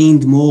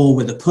gained more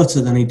with the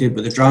putter than he did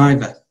with the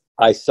driver.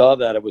 I saw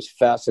that. It was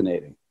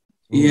fascinating.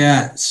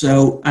 Yeah.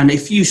 So, and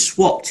if you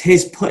swapped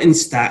his putting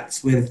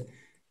stats with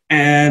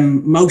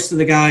most of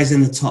the guys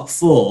in the top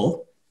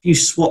four, if you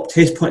swapped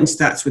his putting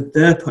stats with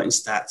their putting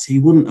stats, he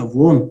wouldn't have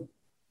won.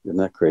 Isn't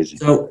that crazy?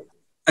 So,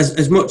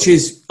 as much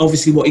as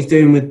obviously what he's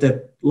doing with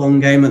the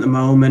long game at the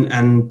moment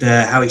and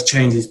how he's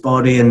changed his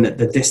body and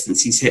the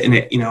distance he's hitting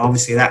it,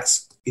 obviously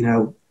that's,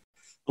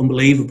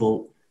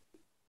 unbelievable.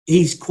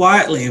 He's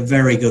quietly a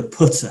very good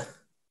putter.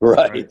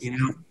 Right.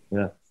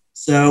 Yeah.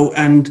 So,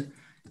 and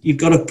you've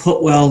got to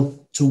putt well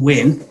to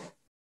win,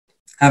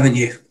 haven't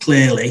you?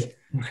 Clearly.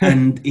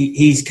 And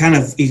he's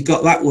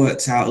got that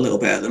worked out a little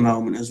bit at the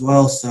moment as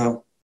well.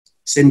 So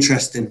it's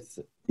interesting.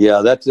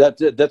 Yeah,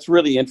 that's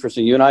really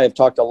interesting. You and I have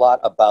talked a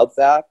lot about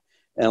that,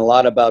 and a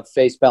lot about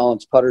face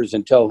balance putters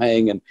and toe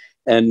hang.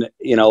 And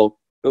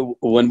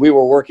when we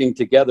were working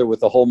together with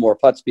the Hole More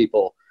Putts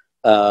people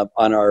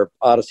on our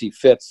Odyssey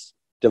Fits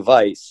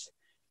device,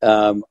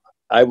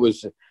 I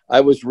was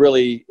I was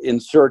really in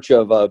search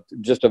of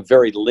just a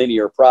very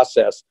linear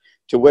process,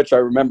 to which I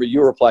remember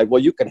you replied,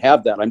 well, you can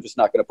have that. I'm just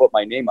not going to put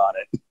my name on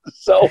it.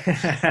 So,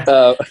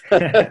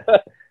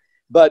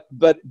 but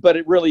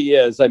it really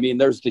is. I mean,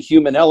 there's the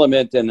human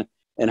element and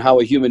how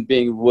a human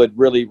being would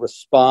really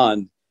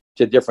respond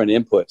to different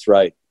inputs,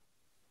 right?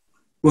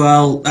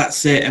 Well,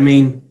 that's it. I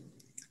mean,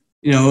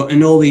 you know,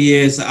 in all the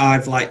years that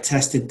I've like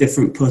tested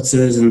different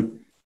putters, and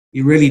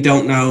you really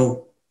don't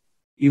know,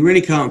 you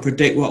really can't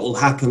predict what will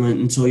happen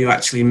until you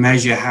actually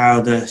measure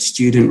how the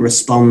student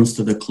responds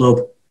to the club.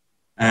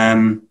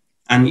 And,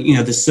 you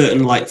know, there's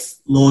certain like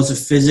laws of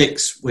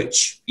physics,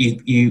 which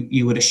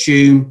you would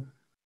assume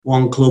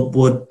one club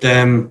would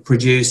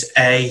produce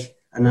A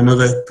and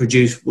another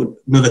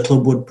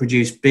club would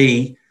produce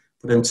B.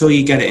 But until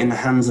you get it in the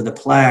hands of the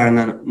player and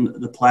then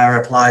the player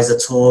applies the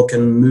torque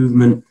and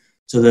movement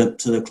to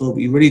the club,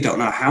 you really don't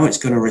know how it's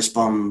going to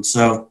respond.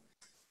 So,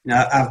 you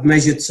know, I've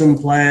measured some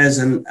players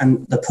and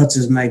the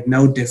putters made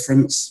no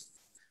difference.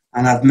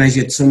 And I've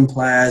measured some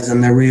players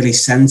and they're really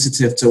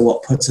sensitive to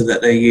what putter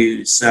that they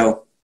use.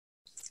 So,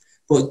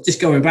 but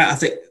just going back, I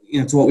think, you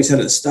know, to what we said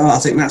at the start, I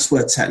think that's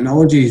where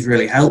technology has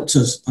really helped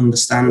us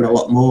understand a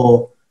lot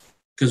more,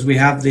 because we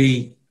have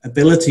the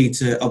ability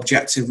to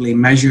objectively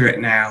measure it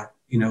now.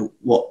 You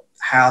know,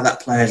 how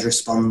that player is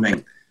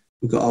responding.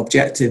 We've got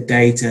objective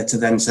data to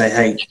then say,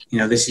 hey, you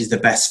know, this is the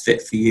best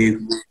fit for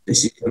you.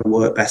 This is going to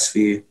work best for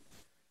you.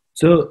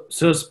 So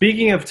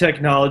speaking of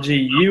technology,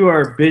 you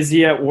are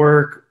busy at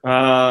work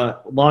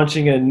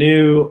launching a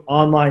new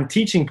online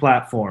teaching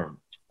platform.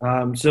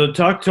 So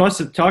talk to us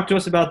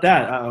about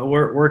that.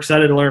 We're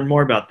excited to learn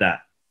more about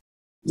that.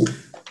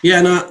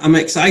 Yeah, no, I'm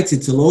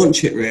excited to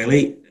launch it.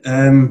 Really,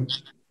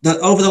 that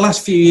over the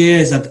last few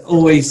years, I've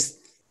always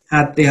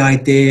had the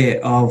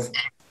idea of,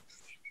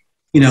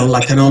 you know,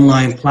 like an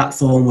online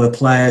platform where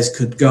players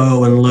could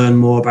go and learn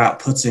more about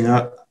putting.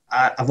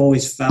 I've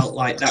always felt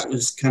like that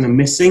was kind of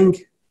missing,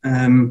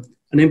 and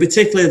in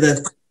particular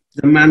the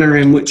manner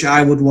in which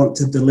I would want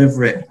to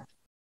deliver it,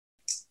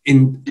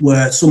 in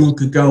where someone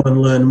could go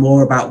and learn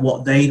more about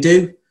what they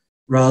do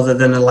rather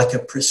than a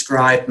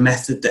prescribed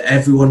method that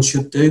everyone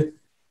should do.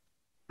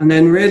 And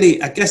then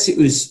really, I guess it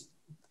was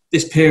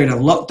this period of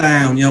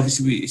lockdown. You know,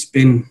 obviously it's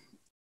been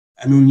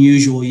an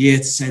unusual year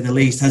to say the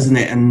least, hasn't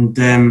it? And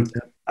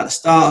at the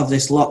start of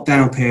this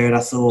lockdown period,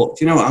 I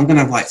thought, you know what, I'm going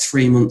to have like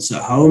 3 months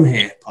at home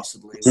here,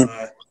 possibly,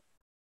 where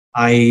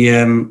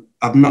I'm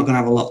not going to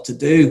have a lot to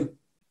do.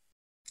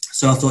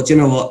 So I thought, you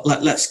know what,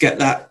 let's get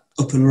that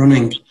up and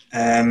running.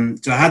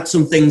 So I had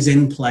some things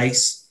in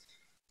place,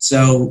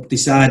 so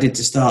decided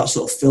to start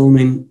sort of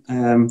filming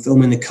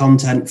the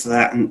content for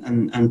that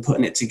and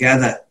putting it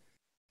together.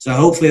 So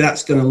hopefully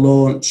that's going to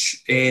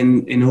launch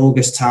in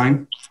August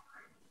time.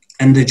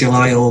 End of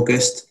July,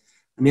 August.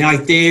 And the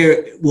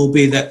idea will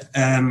be that,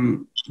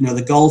 you know,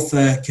 the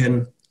golfer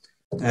can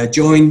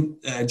join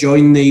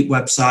the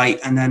website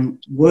and then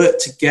work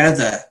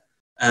together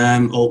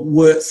or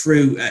work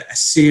through a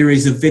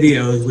series of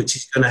videos, which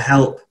is going to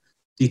help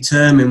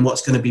determine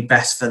what's going to be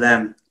best for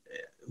them.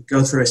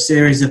 Go through a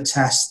series of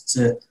tests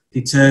to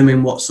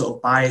determine what sort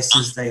of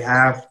biases they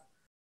have,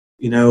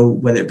 you know,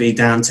 whether it be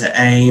down to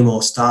aim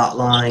or start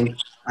line,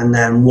 and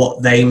then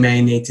what they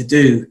may need to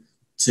do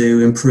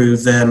to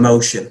improve their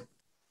motion.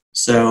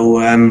 So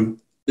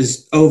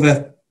there's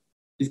going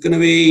to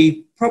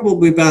be,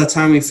 probably by the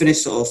time we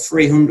finish, sort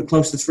of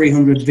close to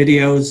 300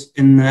 videos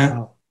in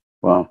there.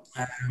 Wow.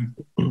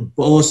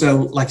 But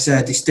also, like I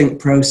said, a distinct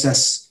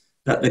process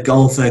that the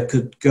golfer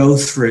could go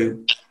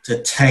through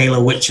to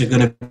tailor which are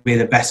going to be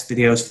the best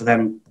videos for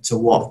them to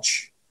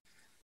watch.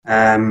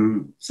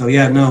 So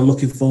yeah, no, I'm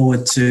looking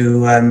forward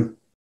to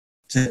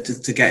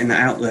getting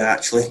that out there,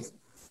 actually.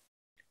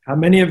 How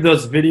many of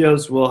those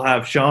videos will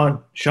have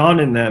Sean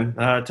in them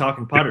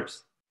talking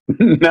putters?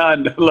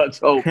 None. Let's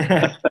hope.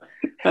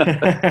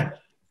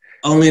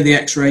 Only the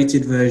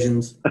X-rated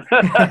versions.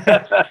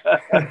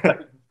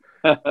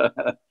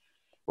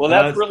 Well,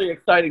 that's really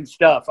exciting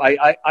stuff.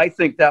 I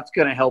think that's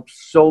going to help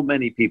so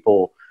many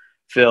people,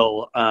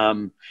 Phil.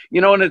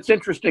 You know, and it's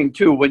interesting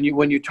too when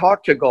you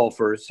talk to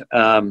golfers.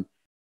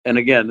 And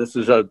again, this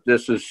is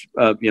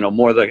you know,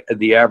 more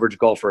the average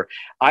golfer.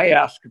 I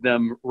ask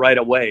them right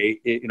away,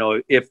 you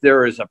know, if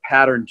there is a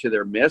pattern to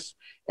their miss,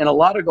 and a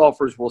lot of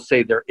golfers will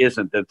say there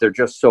isn't, that they're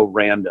just so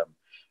random.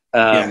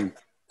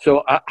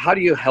 So how do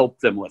you help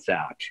them with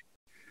that?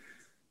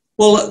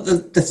 Well,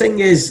 the thing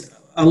is,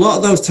 a lot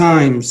of those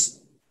times,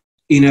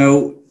 you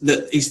know,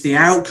 that it's the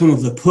outcome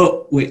of the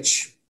putt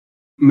which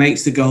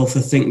makes the golfer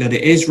think that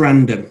it is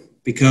random,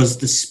 because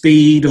the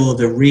speed or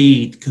the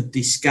read could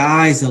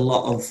disguise a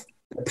lot of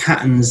the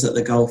patterns that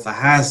the golfer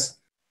has.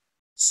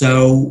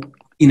 So,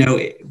 you know,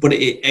 but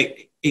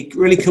it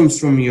really comes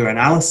from your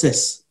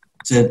analysis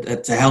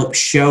to help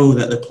show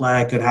that the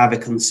player could have a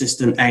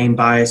consistent aim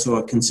bias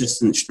or a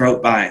consistent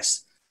stroke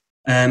bias,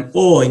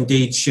 or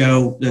indeed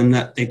show them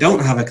that they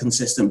don't have a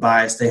consistent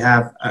bias, they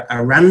have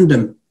a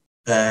random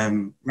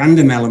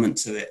element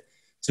to it.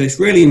 So it's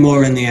really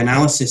more in the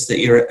analysis that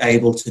you're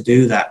able to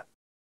do that.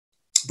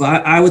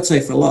 But I would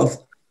say for a lot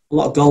a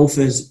lot of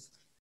golfers,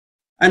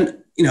 and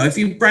if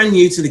you're brand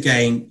new to the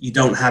game, you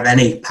don't have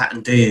any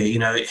pattern, do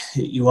you?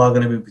 You are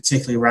going to be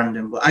particularly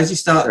random. But as you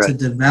start to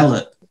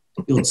develop,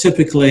 you'll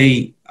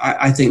typically,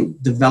 I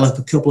think, develop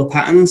a couple of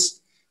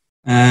patterns.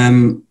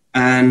 And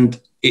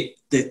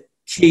the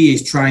key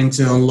is trying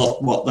to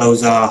unlock what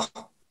those are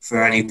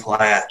for any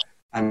player.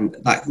 And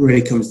that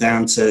really comes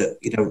down to,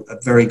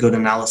 a very good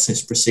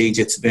analysis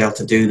procedure to be able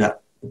to do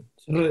that.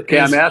 Okay,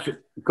 I'm asking.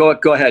 Go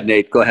ahead,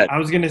 Nate. Go ahead. I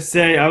was going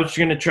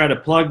to try to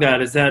plug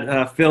that. Is that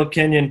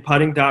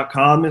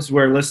philkenyonputting.com is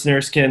where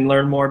listeners can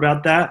learn more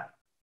about that?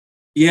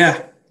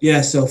 Yeah.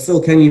 So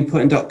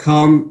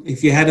philkenyonputting.com.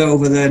 If you head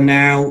over there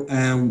now,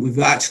 we've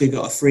actually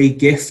got a free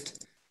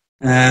gift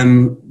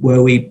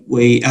where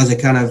we, as a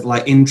kind of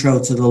like intro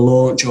to the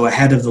launch or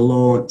ahead of the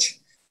launch,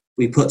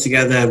 we put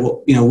together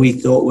what, we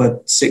thought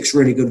were 6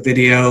 really good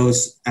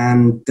videos,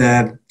 and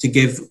to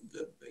give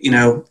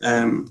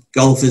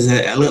golfers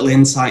a little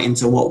insight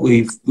into what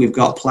we've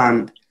got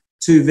planned.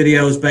 2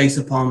 videos based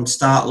upon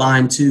start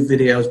line, 2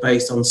 videos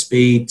based on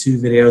speed, 2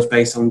 videos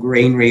based on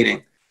green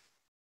reading.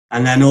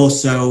 And then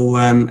also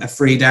a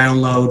free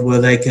download where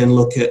they can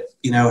look at,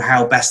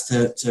 how best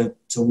to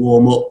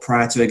warm up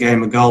prior to a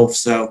game of golf.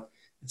 So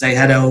if they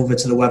head over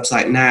to the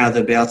website now,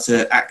 they'll be able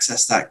to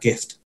access that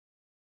gift.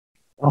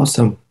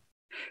 Awesome.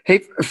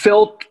 Hey,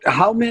 Phil,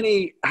 how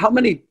many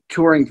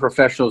touring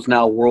professionals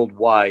now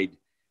worldwide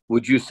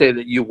would you say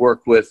that you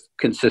work with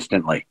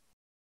consistently?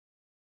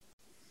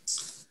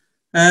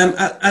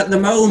 At the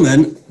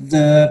moment,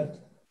 there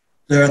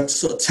are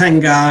sort of 10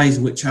 guys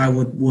which I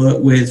would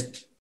work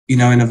with, in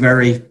a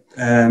very,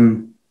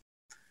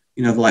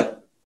 like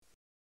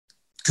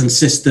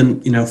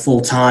consistent,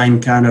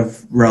 full-time kind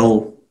of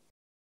role.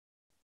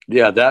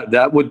 Yeah,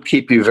 that would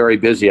keep you very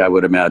busy, I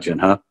would imagine,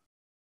 huh?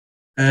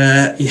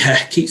 Yeah,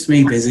 it keeps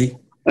me busy.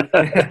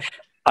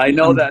 I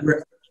know that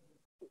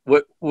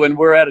when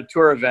we're at a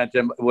tour event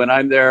and when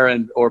I'm there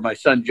or my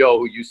son Joe,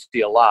 who you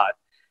see a lot,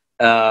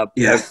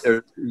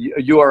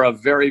 you are a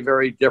very,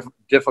 very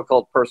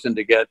difficult person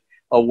to get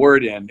a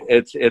word in.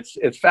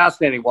 It's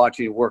fascinating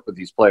watching you work with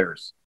these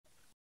players.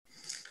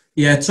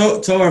 Yeah,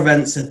 tour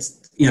events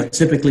are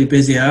typically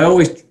busy. I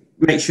always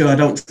make sure I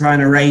don't try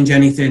and arrange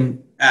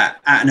anything at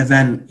an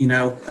event,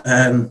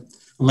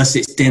 unless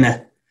it's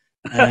dinner.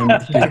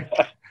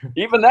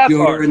 Even that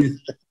hard.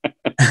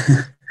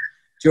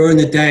 During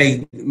the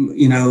day,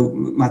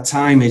 my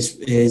time is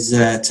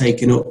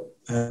taken up.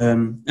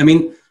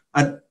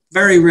 I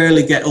very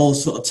rarely get all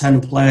sort of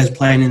 10 players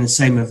playing in the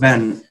same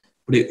event,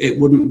 but it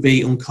wouldn't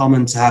be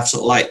uncommon to have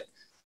sort of like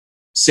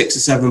 6 or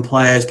 7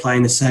 players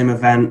playing the same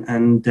event,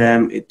 and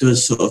it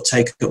does sort of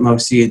take up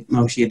most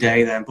of your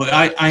day then. But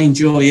I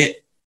enjoy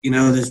it.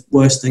 There's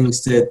worse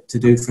things to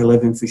do for a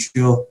living for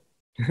sure.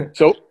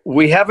 So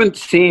we haven't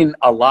seen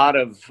a lot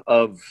of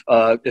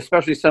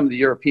especially some of the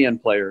European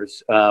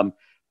players,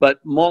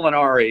 but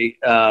Molinari,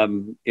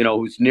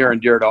 who's near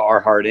and dear to our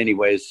heart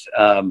anyways,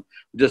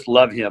 just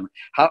love him.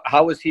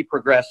 How is he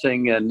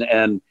progressing,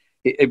 and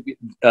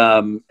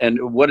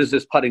what does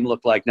this putting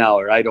look like now?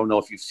 Or I don't know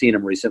if you've seen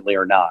him recently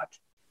or not.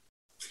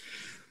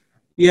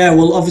 Yeah,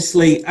 well,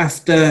 obviously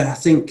after, I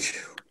think,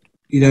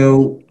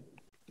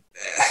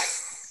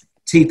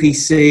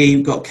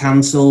 TPC got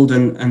cancelled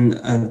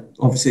and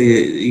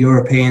obviously the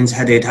Europeans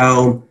headed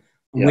home.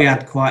 Yeah. We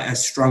had quite a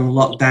strong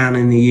lockdown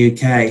in the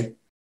UK,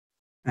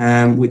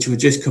 which we're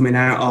just coming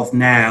out of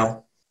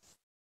now.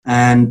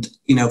 And,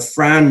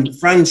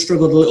 Fran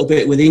struggled a little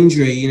bit with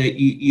injury.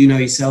 You know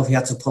yourself, he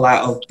had to pull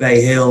out of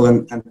Bay Hill.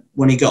 And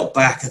when he got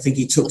back, I think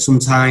he took some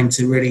time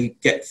to really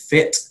get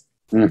fit.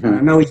 Mm-hmm.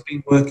 I know he's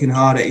been working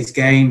hard at his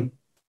game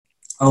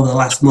over the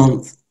last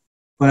month.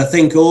 But I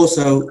think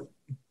also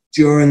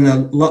during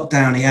the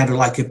lockdown, he had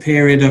a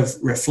period of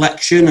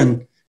reflection.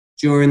 And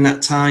during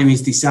that time,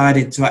 he's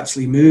decided to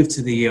actually move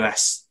to the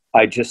US.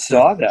 I just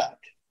saw that.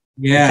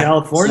 Yeah.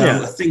 California.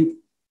 So I think,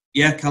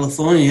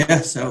 California,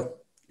 yeah. So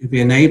he'd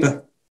be a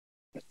neighbour.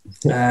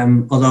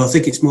 Although I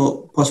think it's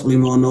possibly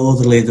more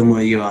northerly than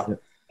where you are.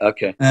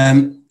 Okay.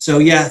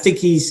 So I think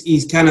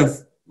he's kind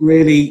of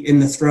really in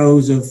the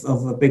throes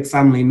of a big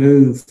family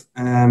move.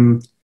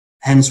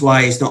 Hence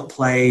why he's not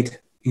played,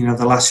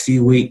 the last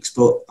few weeks,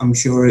 but I'm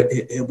sure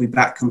he'll be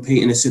back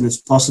competing as soon as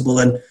possible.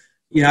 And,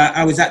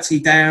 I was actually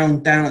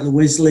down at the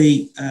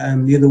Wisley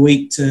the other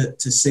week to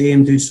see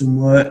him do some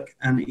work,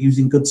 and he was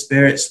in good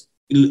spirits.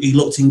 He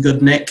looked in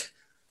good nick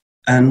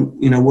and,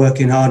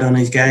 working hard on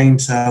his game.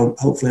 So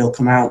hopefully he'll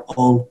come out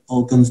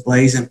all guns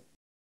blazing.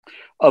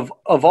 Of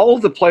all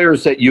the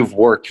players that you've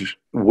worked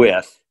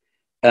with,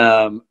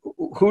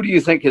 who do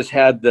you think has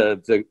had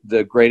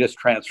the greatest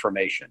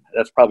transformation?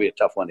 That's probably a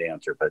tough one to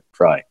answer, but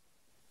try.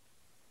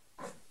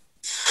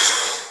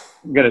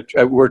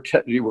 We're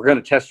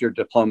gonna test your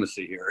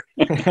diplomacy here.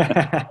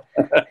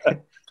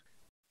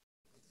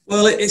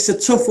 Well, it's a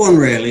tough one,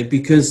 really,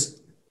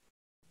 because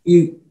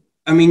you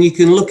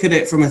can look at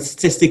it from a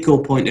statistical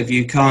point of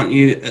view, can't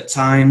you? At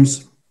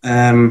times,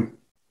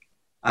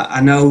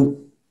 I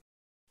know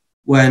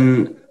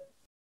when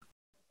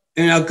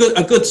a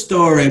good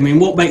story.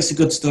 What makes a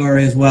good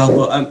story as well?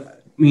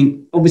 But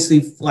mean,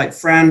 obviously, like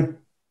Fran,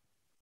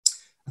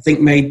 I think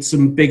made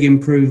some big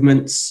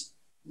improvements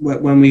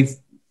when we've,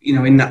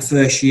 in that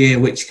first year,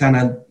 which kind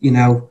of,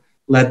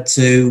 led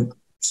to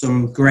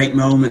some great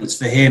moments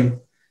for him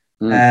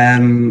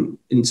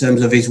in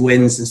terms of his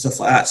wins and stuff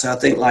like that. So I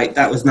think like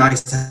that was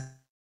nice.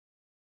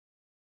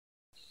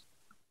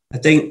 I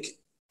think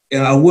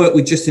I worked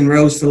with Justin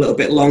Rose for a little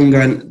bit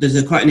longer, and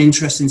there's quite an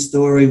interesting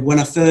story. When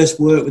I first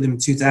worked with him in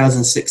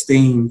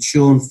 2016,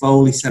 Sean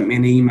Foley sent me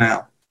an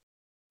email,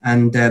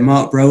 and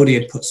Mark Brody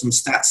had put some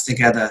stats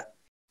together,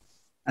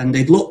 and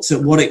they'd looked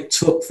at what it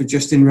took for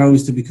Justin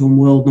Rose to become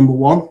world number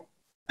one,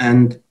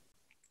 and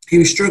he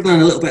was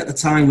struggling a little bit at the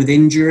time with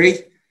injury.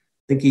 I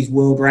think his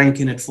world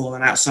ranking had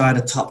fallen outside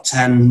of top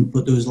 10,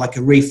 but there was like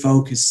a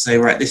refocus to say,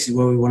 right, this is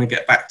where we want to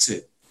get back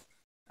to.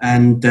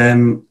 And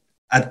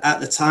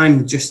at the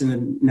time, Justin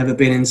had never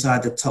been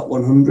inside the top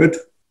 100,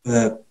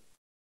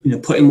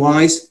 putting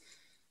wise.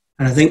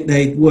 And I think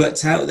they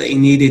worked out that he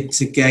needed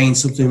to gain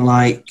something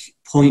like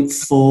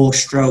 0.4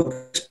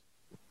 strokes.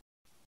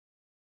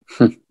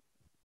 And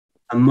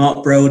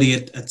Mark Brody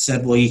had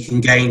said, well, you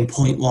can gain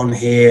 0.1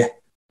 here.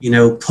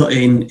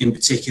 Putting in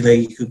particular,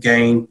 you could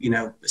gain,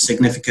 a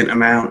significant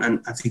amount. And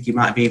I think he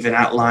might have even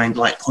outlined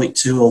like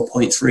 0.2 or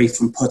 0.3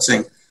 from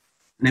putting.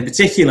 And in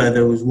particular,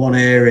 there was one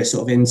area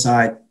sort of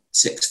inside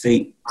 6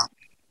 feet.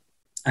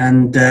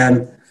 And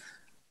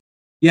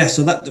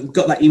so that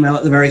got that email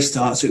at the very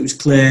start. So it was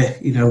clear,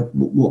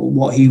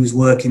 what he was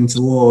working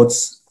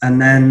towards.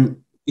 And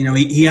then,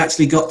 he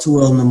actually got to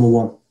world number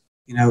one,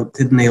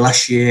 didn't he,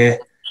 last year?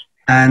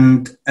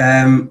 And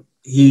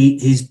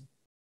his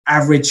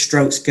average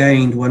strokes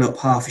gained went up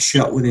half a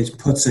shot with his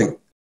putting,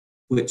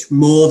 which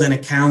more than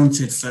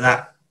accounted for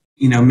that,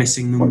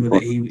 missing number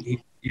that he.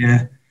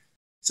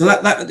 So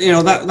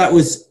that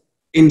was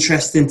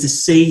interesting to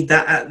see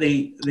that at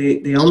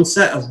the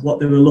onset of what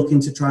they were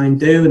looking to try and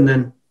do. And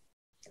then,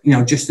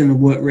 Justin had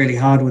worked really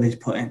hard with his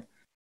putting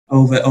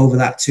over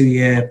that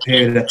 2-year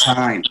period of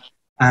time.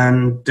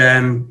 And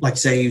like I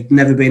say, he'd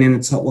never been in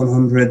the top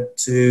 100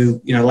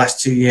 to,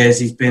 last 2 years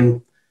he's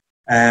been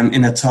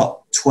in the top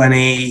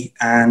 20,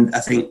 and I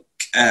think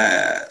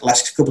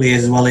last couple of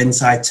years as well,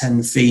 inside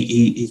 10 feet,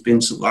 he's been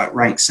sort of like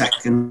ranked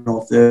second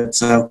or third.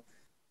 So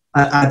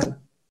I'd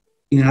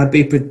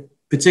be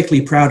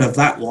particularly proud of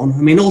that one. I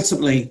mean,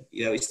 ultimately,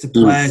 it's the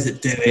players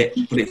that do it,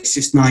 but it's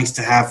just nice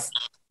to have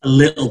a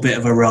little bit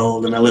of a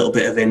role and a little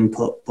bit of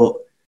input. But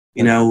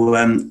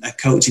a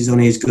coach is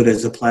only as good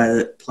as the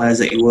players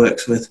that he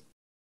works with.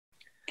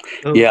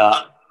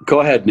 Yeah.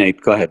 Go ahead,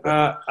 Nate. Go ahead.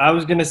 I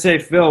was going to say,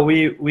 Phil,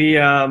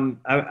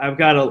 I've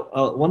got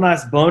a one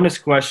last bonus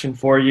question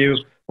for you.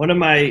 One of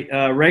my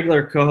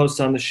regular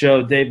co-hosts on the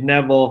show, Dave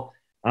Neville,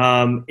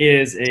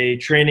 is a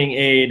training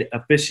aid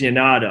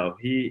aficionado.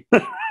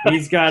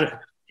 He's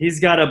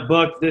got a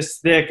book this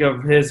thick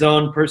of his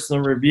own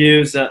personal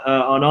reviews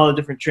on all the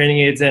different training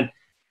aids, and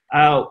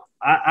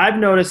I've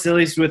noticed, at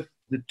least with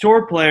the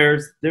tour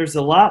players, there's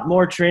a lot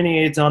more training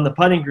aids on the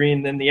putting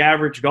green than the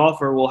average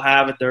golfer will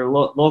have at their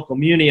local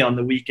muni on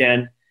the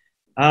weekend.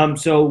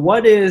 So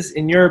what is,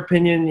 in your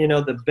opinion,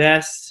 the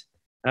best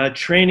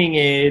training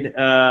aid?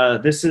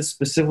 This is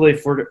specifically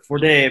for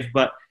Dave,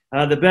 but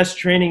the best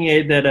training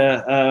aid that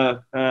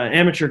a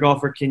amateur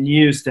golfer can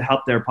use to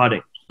help their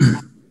putting?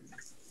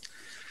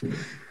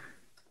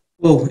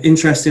 Well,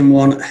 interesting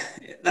one.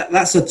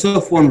 That's a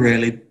tough one,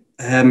 really.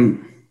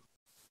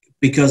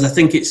 Because I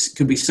think it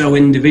could be so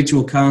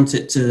individual, can't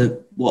it,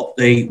 to what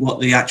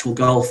the actual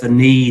golfer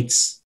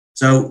needs.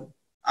 So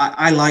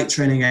I like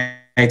training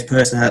aids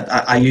personally.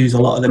 I use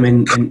a lot of them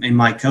in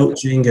my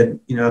coaching,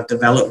 and I've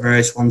developed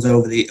various ones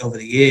over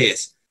the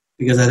years,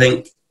 because I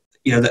think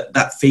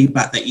that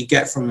feedback that you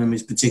get from them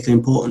is particularly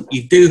important.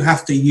 You do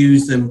have to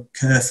use them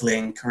carefully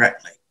and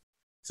correctly,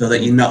 so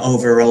that you're not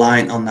over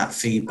reliant on that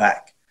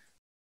feedback.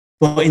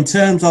 But in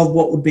terms of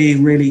what would be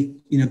really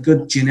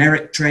good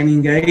generic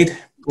training aid,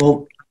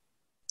 well,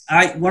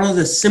 one of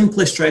the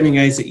simplest training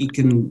aids that you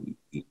can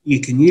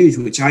use,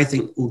 which I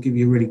think will give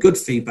you really good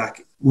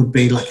feedback, would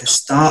be like a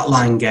start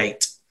line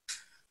gate.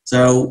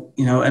 So,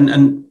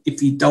 and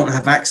if you don't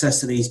have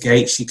access to these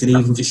gates, you could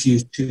even just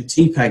use 2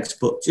 T-pegs,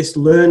 but just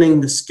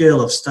learning the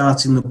skill of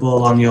starting the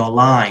ball on your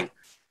line,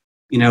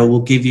 will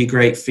give you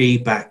great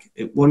feedback.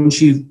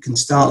 Once you can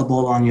start the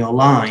ball on your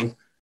line,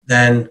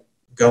 then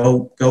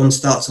go and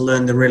start to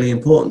learn the really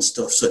important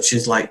stuff, such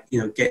as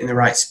getting the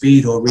right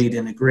speed or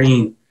reading a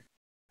green.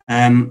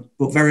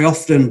 But very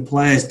often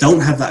players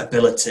don't have that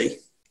ability,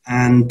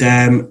 and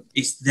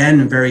it's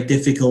then very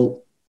difficult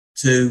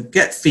to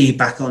get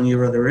feedback on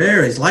your other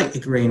areas, like the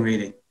green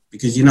reading,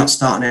 because you're not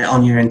starting it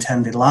on your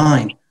intended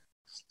line.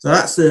 So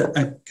that's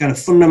a kind of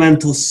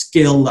fundamental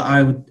skill that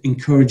I would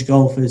encourage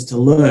golfers to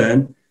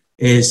learn,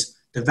 is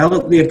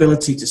develop the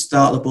ability to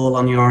start the ball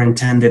on your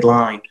intended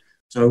line.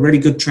 So a really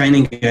good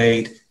training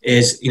aid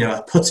is,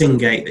 a putting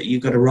gate that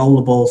you've got to roll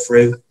the ball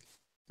through.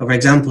 For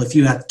example, if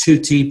you had 2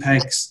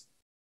 T-pegs,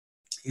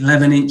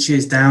 11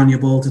 inches down your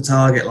ball to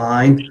target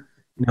line,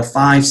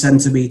 5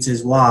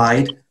 centimeters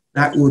wide,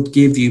 that would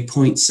give you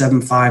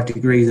 0.75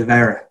 degrees of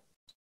error.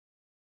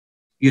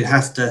 you'd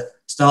have to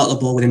start the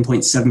ball within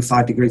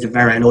 0.75 degrees of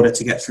error in order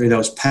to get through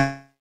those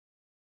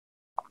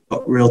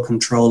got real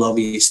control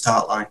over your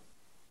start line.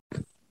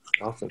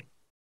 Awesome.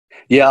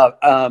 Yeah,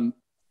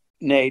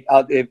 Nate,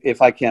 if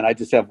I can, I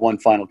just have one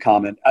final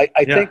comment. I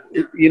think,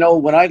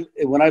 when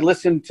I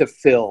listen to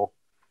Phil,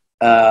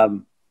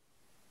 and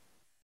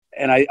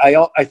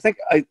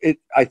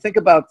I think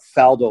about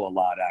Faldo a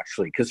lot,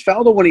 actually, because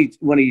Faldo,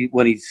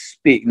 when he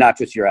speaks, not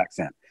just your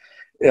accent,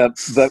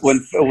 but when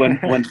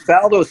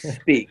Faldo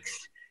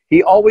speaks,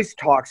 he always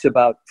talks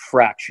about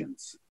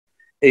fractions,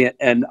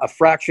 and a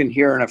fraction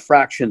here and a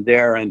fraction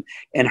there, and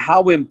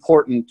how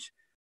important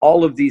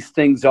all of these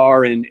things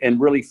are in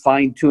really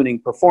fine-tuning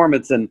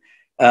performance. And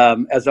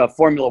as a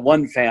Formula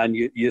One fan,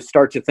 you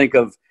start to think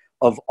of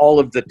all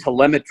of the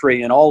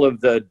telemetry and all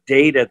of the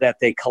data that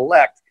they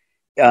collect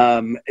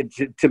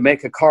to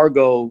make a car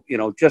go,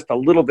 just a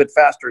little bit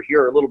faster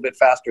here, a little bit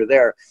faster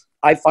there.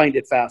 I find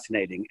it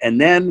fascinating. And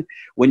then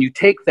when you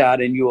take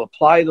that and you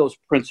apply those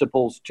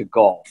principles to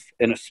golf,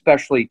 and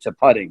especially to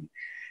putting,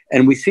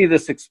 and we see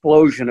this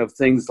explosion of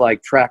things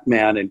like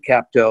TrackMan and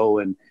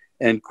Capto and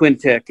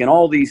Quintic and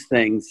all these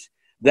things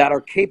that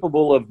are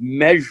capable of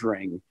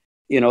measuring,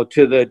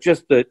 to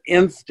the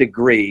nth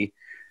degree,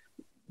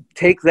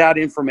 take that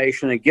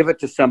information and give it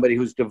to somebody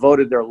who's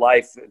devoted their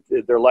life's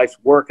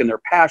work and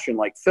their passion,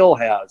 like Phil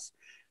has,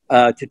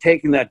 to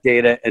taking that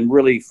data and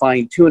really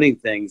fine tuning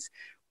things.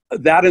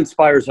 That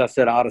inspires us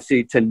at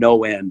Odyssey to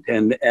no end.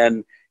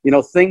 And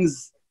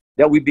things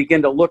that we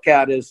begin to look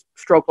at as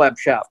stroke lab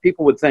shaft.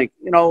 People would think,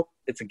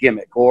 it's a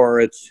gimmick,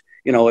 or it's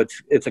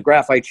a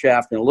graphite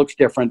shaft and it looks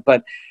different,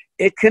 but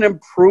it can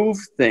improve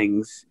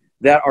things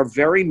that are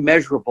very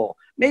measurable.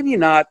 Maybe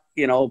not,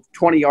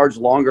 20 yards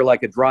longer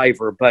like a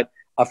driver, but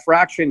a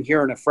fraction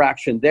here and a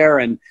fraction there.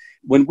 And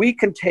when we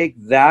can take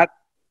that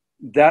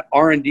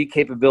R&D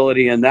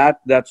capability and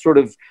that sort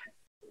of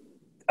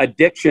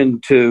addiction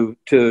to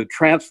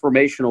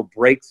transformational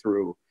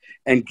breakthrough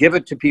and give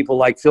it to people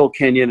like Phil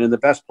Kenyon and the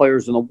best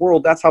players in the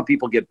world, that's how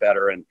people get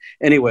better. And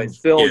anyways,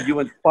 Phil, you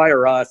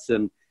inspire us,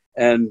 and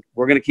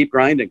we're going to keep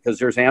grinding because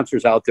there's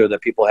answers out there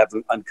that people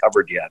haven't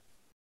uncovered yet.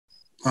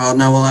 Oh,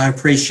 no, well, I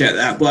appreciate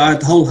that. But I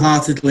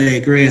wholeheartedly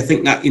agree. I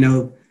think that,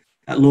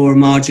 that law of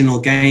marginal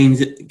gains,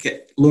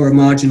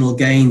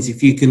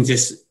 if you can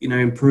just,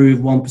 improve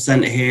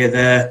 1% here,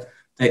 there,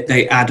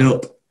 they add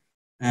up.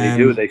 They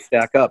do. They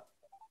stack up.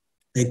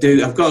 They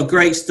do. I've got a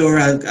great story.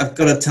 I've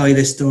got to tell you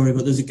this story,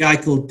 but there's a guy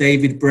called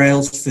David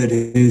Brailsford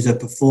who's a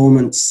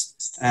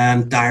performance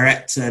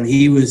director, and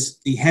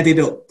he headed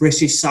up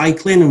British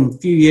cycling. And a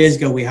few years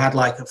ago, we had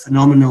like a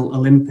phenomenal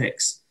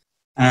Olympics,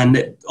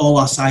 and all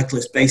our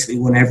cyclists basically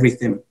won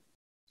everything.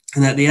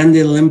 And at the end of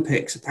the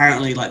Olympics,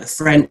 apparently, like the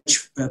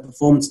French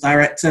performance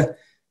director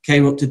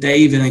came up to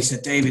David and he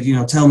said, "David,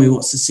 tell me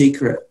what's the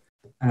secret."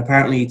 And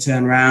apparently, he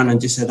turned around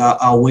and just said,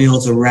 "Our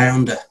wheels are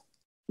rounder."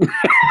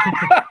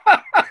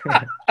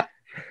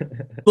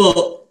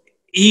 But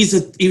he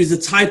was the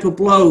type of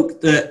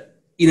bloke that,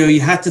 you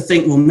had to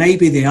think, well,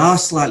 maybe they are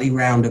slightly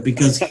rounder,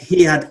 because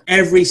he had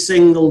every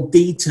single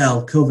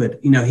detail covered.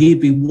 He'd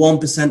be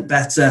 1%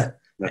 better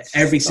at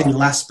every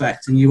single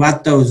aspect, and you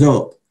add those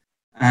up,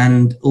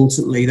 and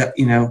ultimately that,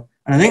 and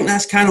I think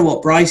that's kind of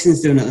what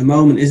Bryson's doing at the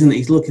moment, isn't it?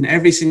 He's looking at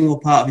every single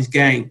part of his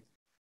game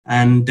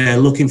and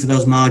looking for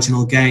those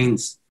marginal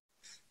gains.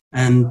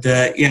 And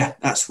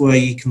that's where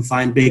you can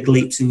find big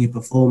leaps in your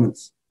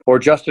performance. Or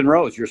Justin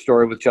Rose, your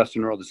story with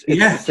Justin Rose. It's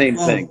the same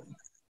thing.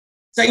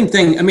 Same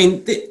thing. I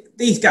mean,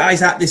 these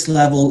guys at this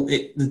level,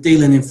 they're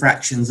dealing in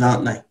fractions,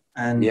 aren't they?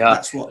 And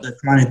that's what they're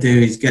trying to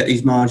do, is get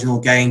these marginal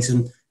gains.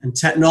 And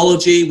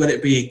technology, whether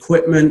it be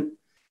equipment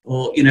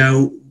or,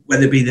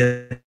 whether it be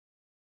the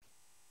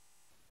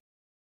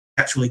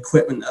actual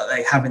equipment that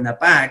they have in their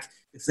bag,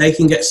 if they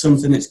can get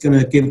something that's going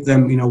to give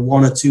them,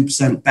 1 or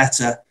 2%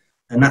 better,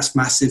 then that's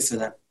massive for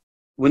them.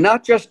 Well,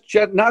 not just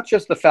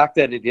the fact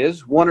that it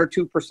is 1 or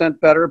 2%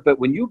 better, but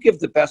when you give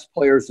the best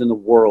players in the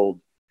world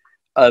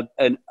a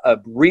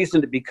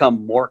reason to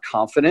become more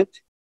confident,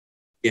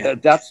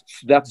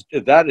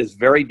 that is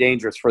very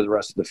dangerous for the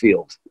rest of the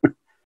field.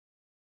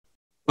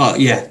 Oh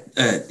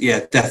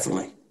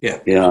definitely,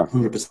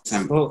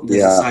 100%. Well,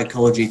 there's a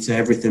psychology to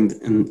everything,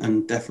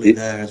 and definitely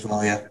there as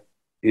well. Yeah,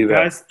 you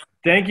guys,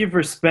 thank you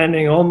for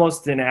spending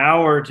almost an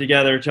hour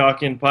together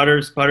talking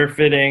putter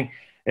fitting.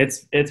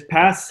 It's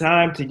past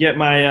time to get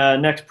my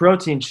next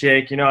protein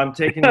shake. I'm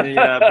taking the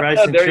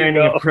Bryson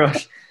training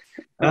approach.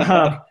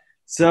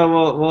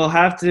 So we'll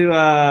have to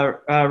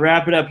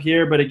wrap it up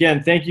here. But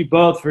again, thank you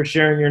both for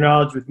sharing your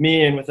knowledge with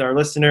me and with our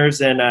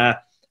listeners. And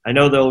I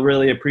know they'll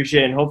really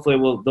appreciate it. And hopefully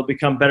they'll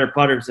become better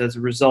putters as a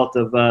result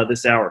of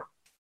this hour.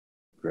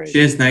 Great.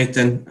 Cheers,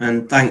 Nathan.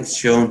 And thanks,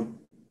 Sean.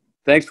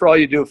 Thanks for all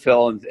you do,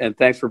 Phil. And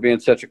thanks for being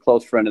such a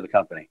close friend of the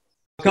company.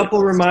 A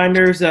couple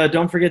reminders.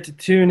 Don't forget to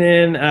tune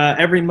in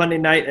every Monday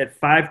night at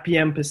 5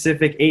 p.m.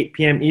 Pacific, 8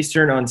 p.m.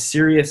 Eastern on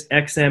Sirius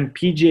XM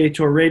PGA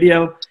Tour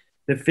Radio.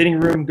 The Fitting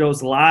Room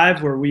goes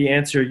live, where we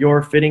answer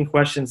your fitting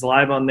questions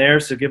live on there.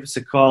 So give us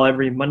a call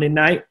every Monday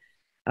night.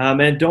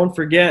 And don't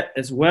forget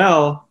as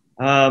well,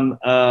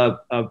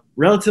 a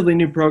relatively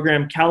new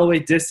program, Callaway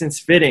Distance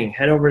Fitting.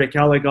 Head over to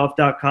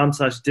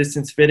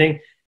CallawayGolf.com/distance fitting.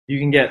 You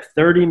can get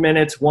 30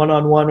 minutes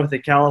one-on-one with a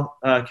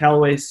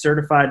Callaway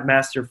certified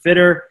master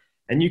fitter,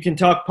 and you can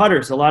talk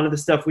putters, a lot of the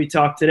stuff we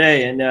talked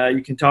today, and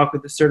you can talk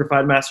with the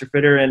certified master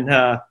fitter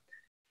and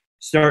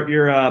start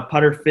your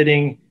putter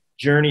fitting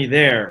journey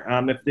there.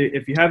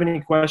 If you have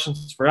any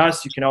questions for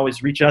us, you can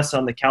always reach us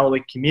on the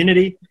Callaway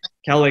community,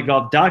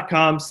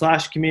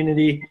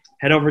 CallawayGolf.com/community.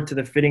 Head over to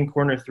the Fitting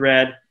Corner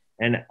thread,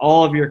 and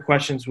all of your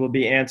questions will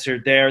be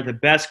answered there. The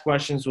best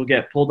questions will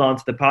get pulled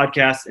onto the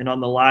podcast and on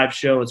the live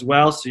show as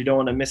well, so you don't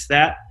want to miss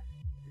that.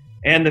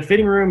 And the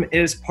Fitting Room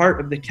is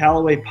part of the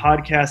Callaway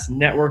Podcast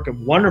Network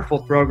of wonderful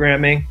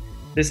programming.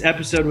 This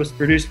episode was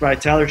produced by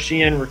Tyler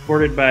Sheehan,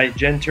 recorded by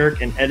Jen Turk,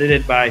 and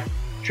edited by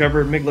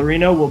Trevor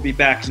Miglarino. We'll be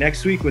back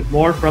next week with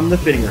more from the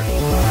Fitting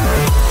Room.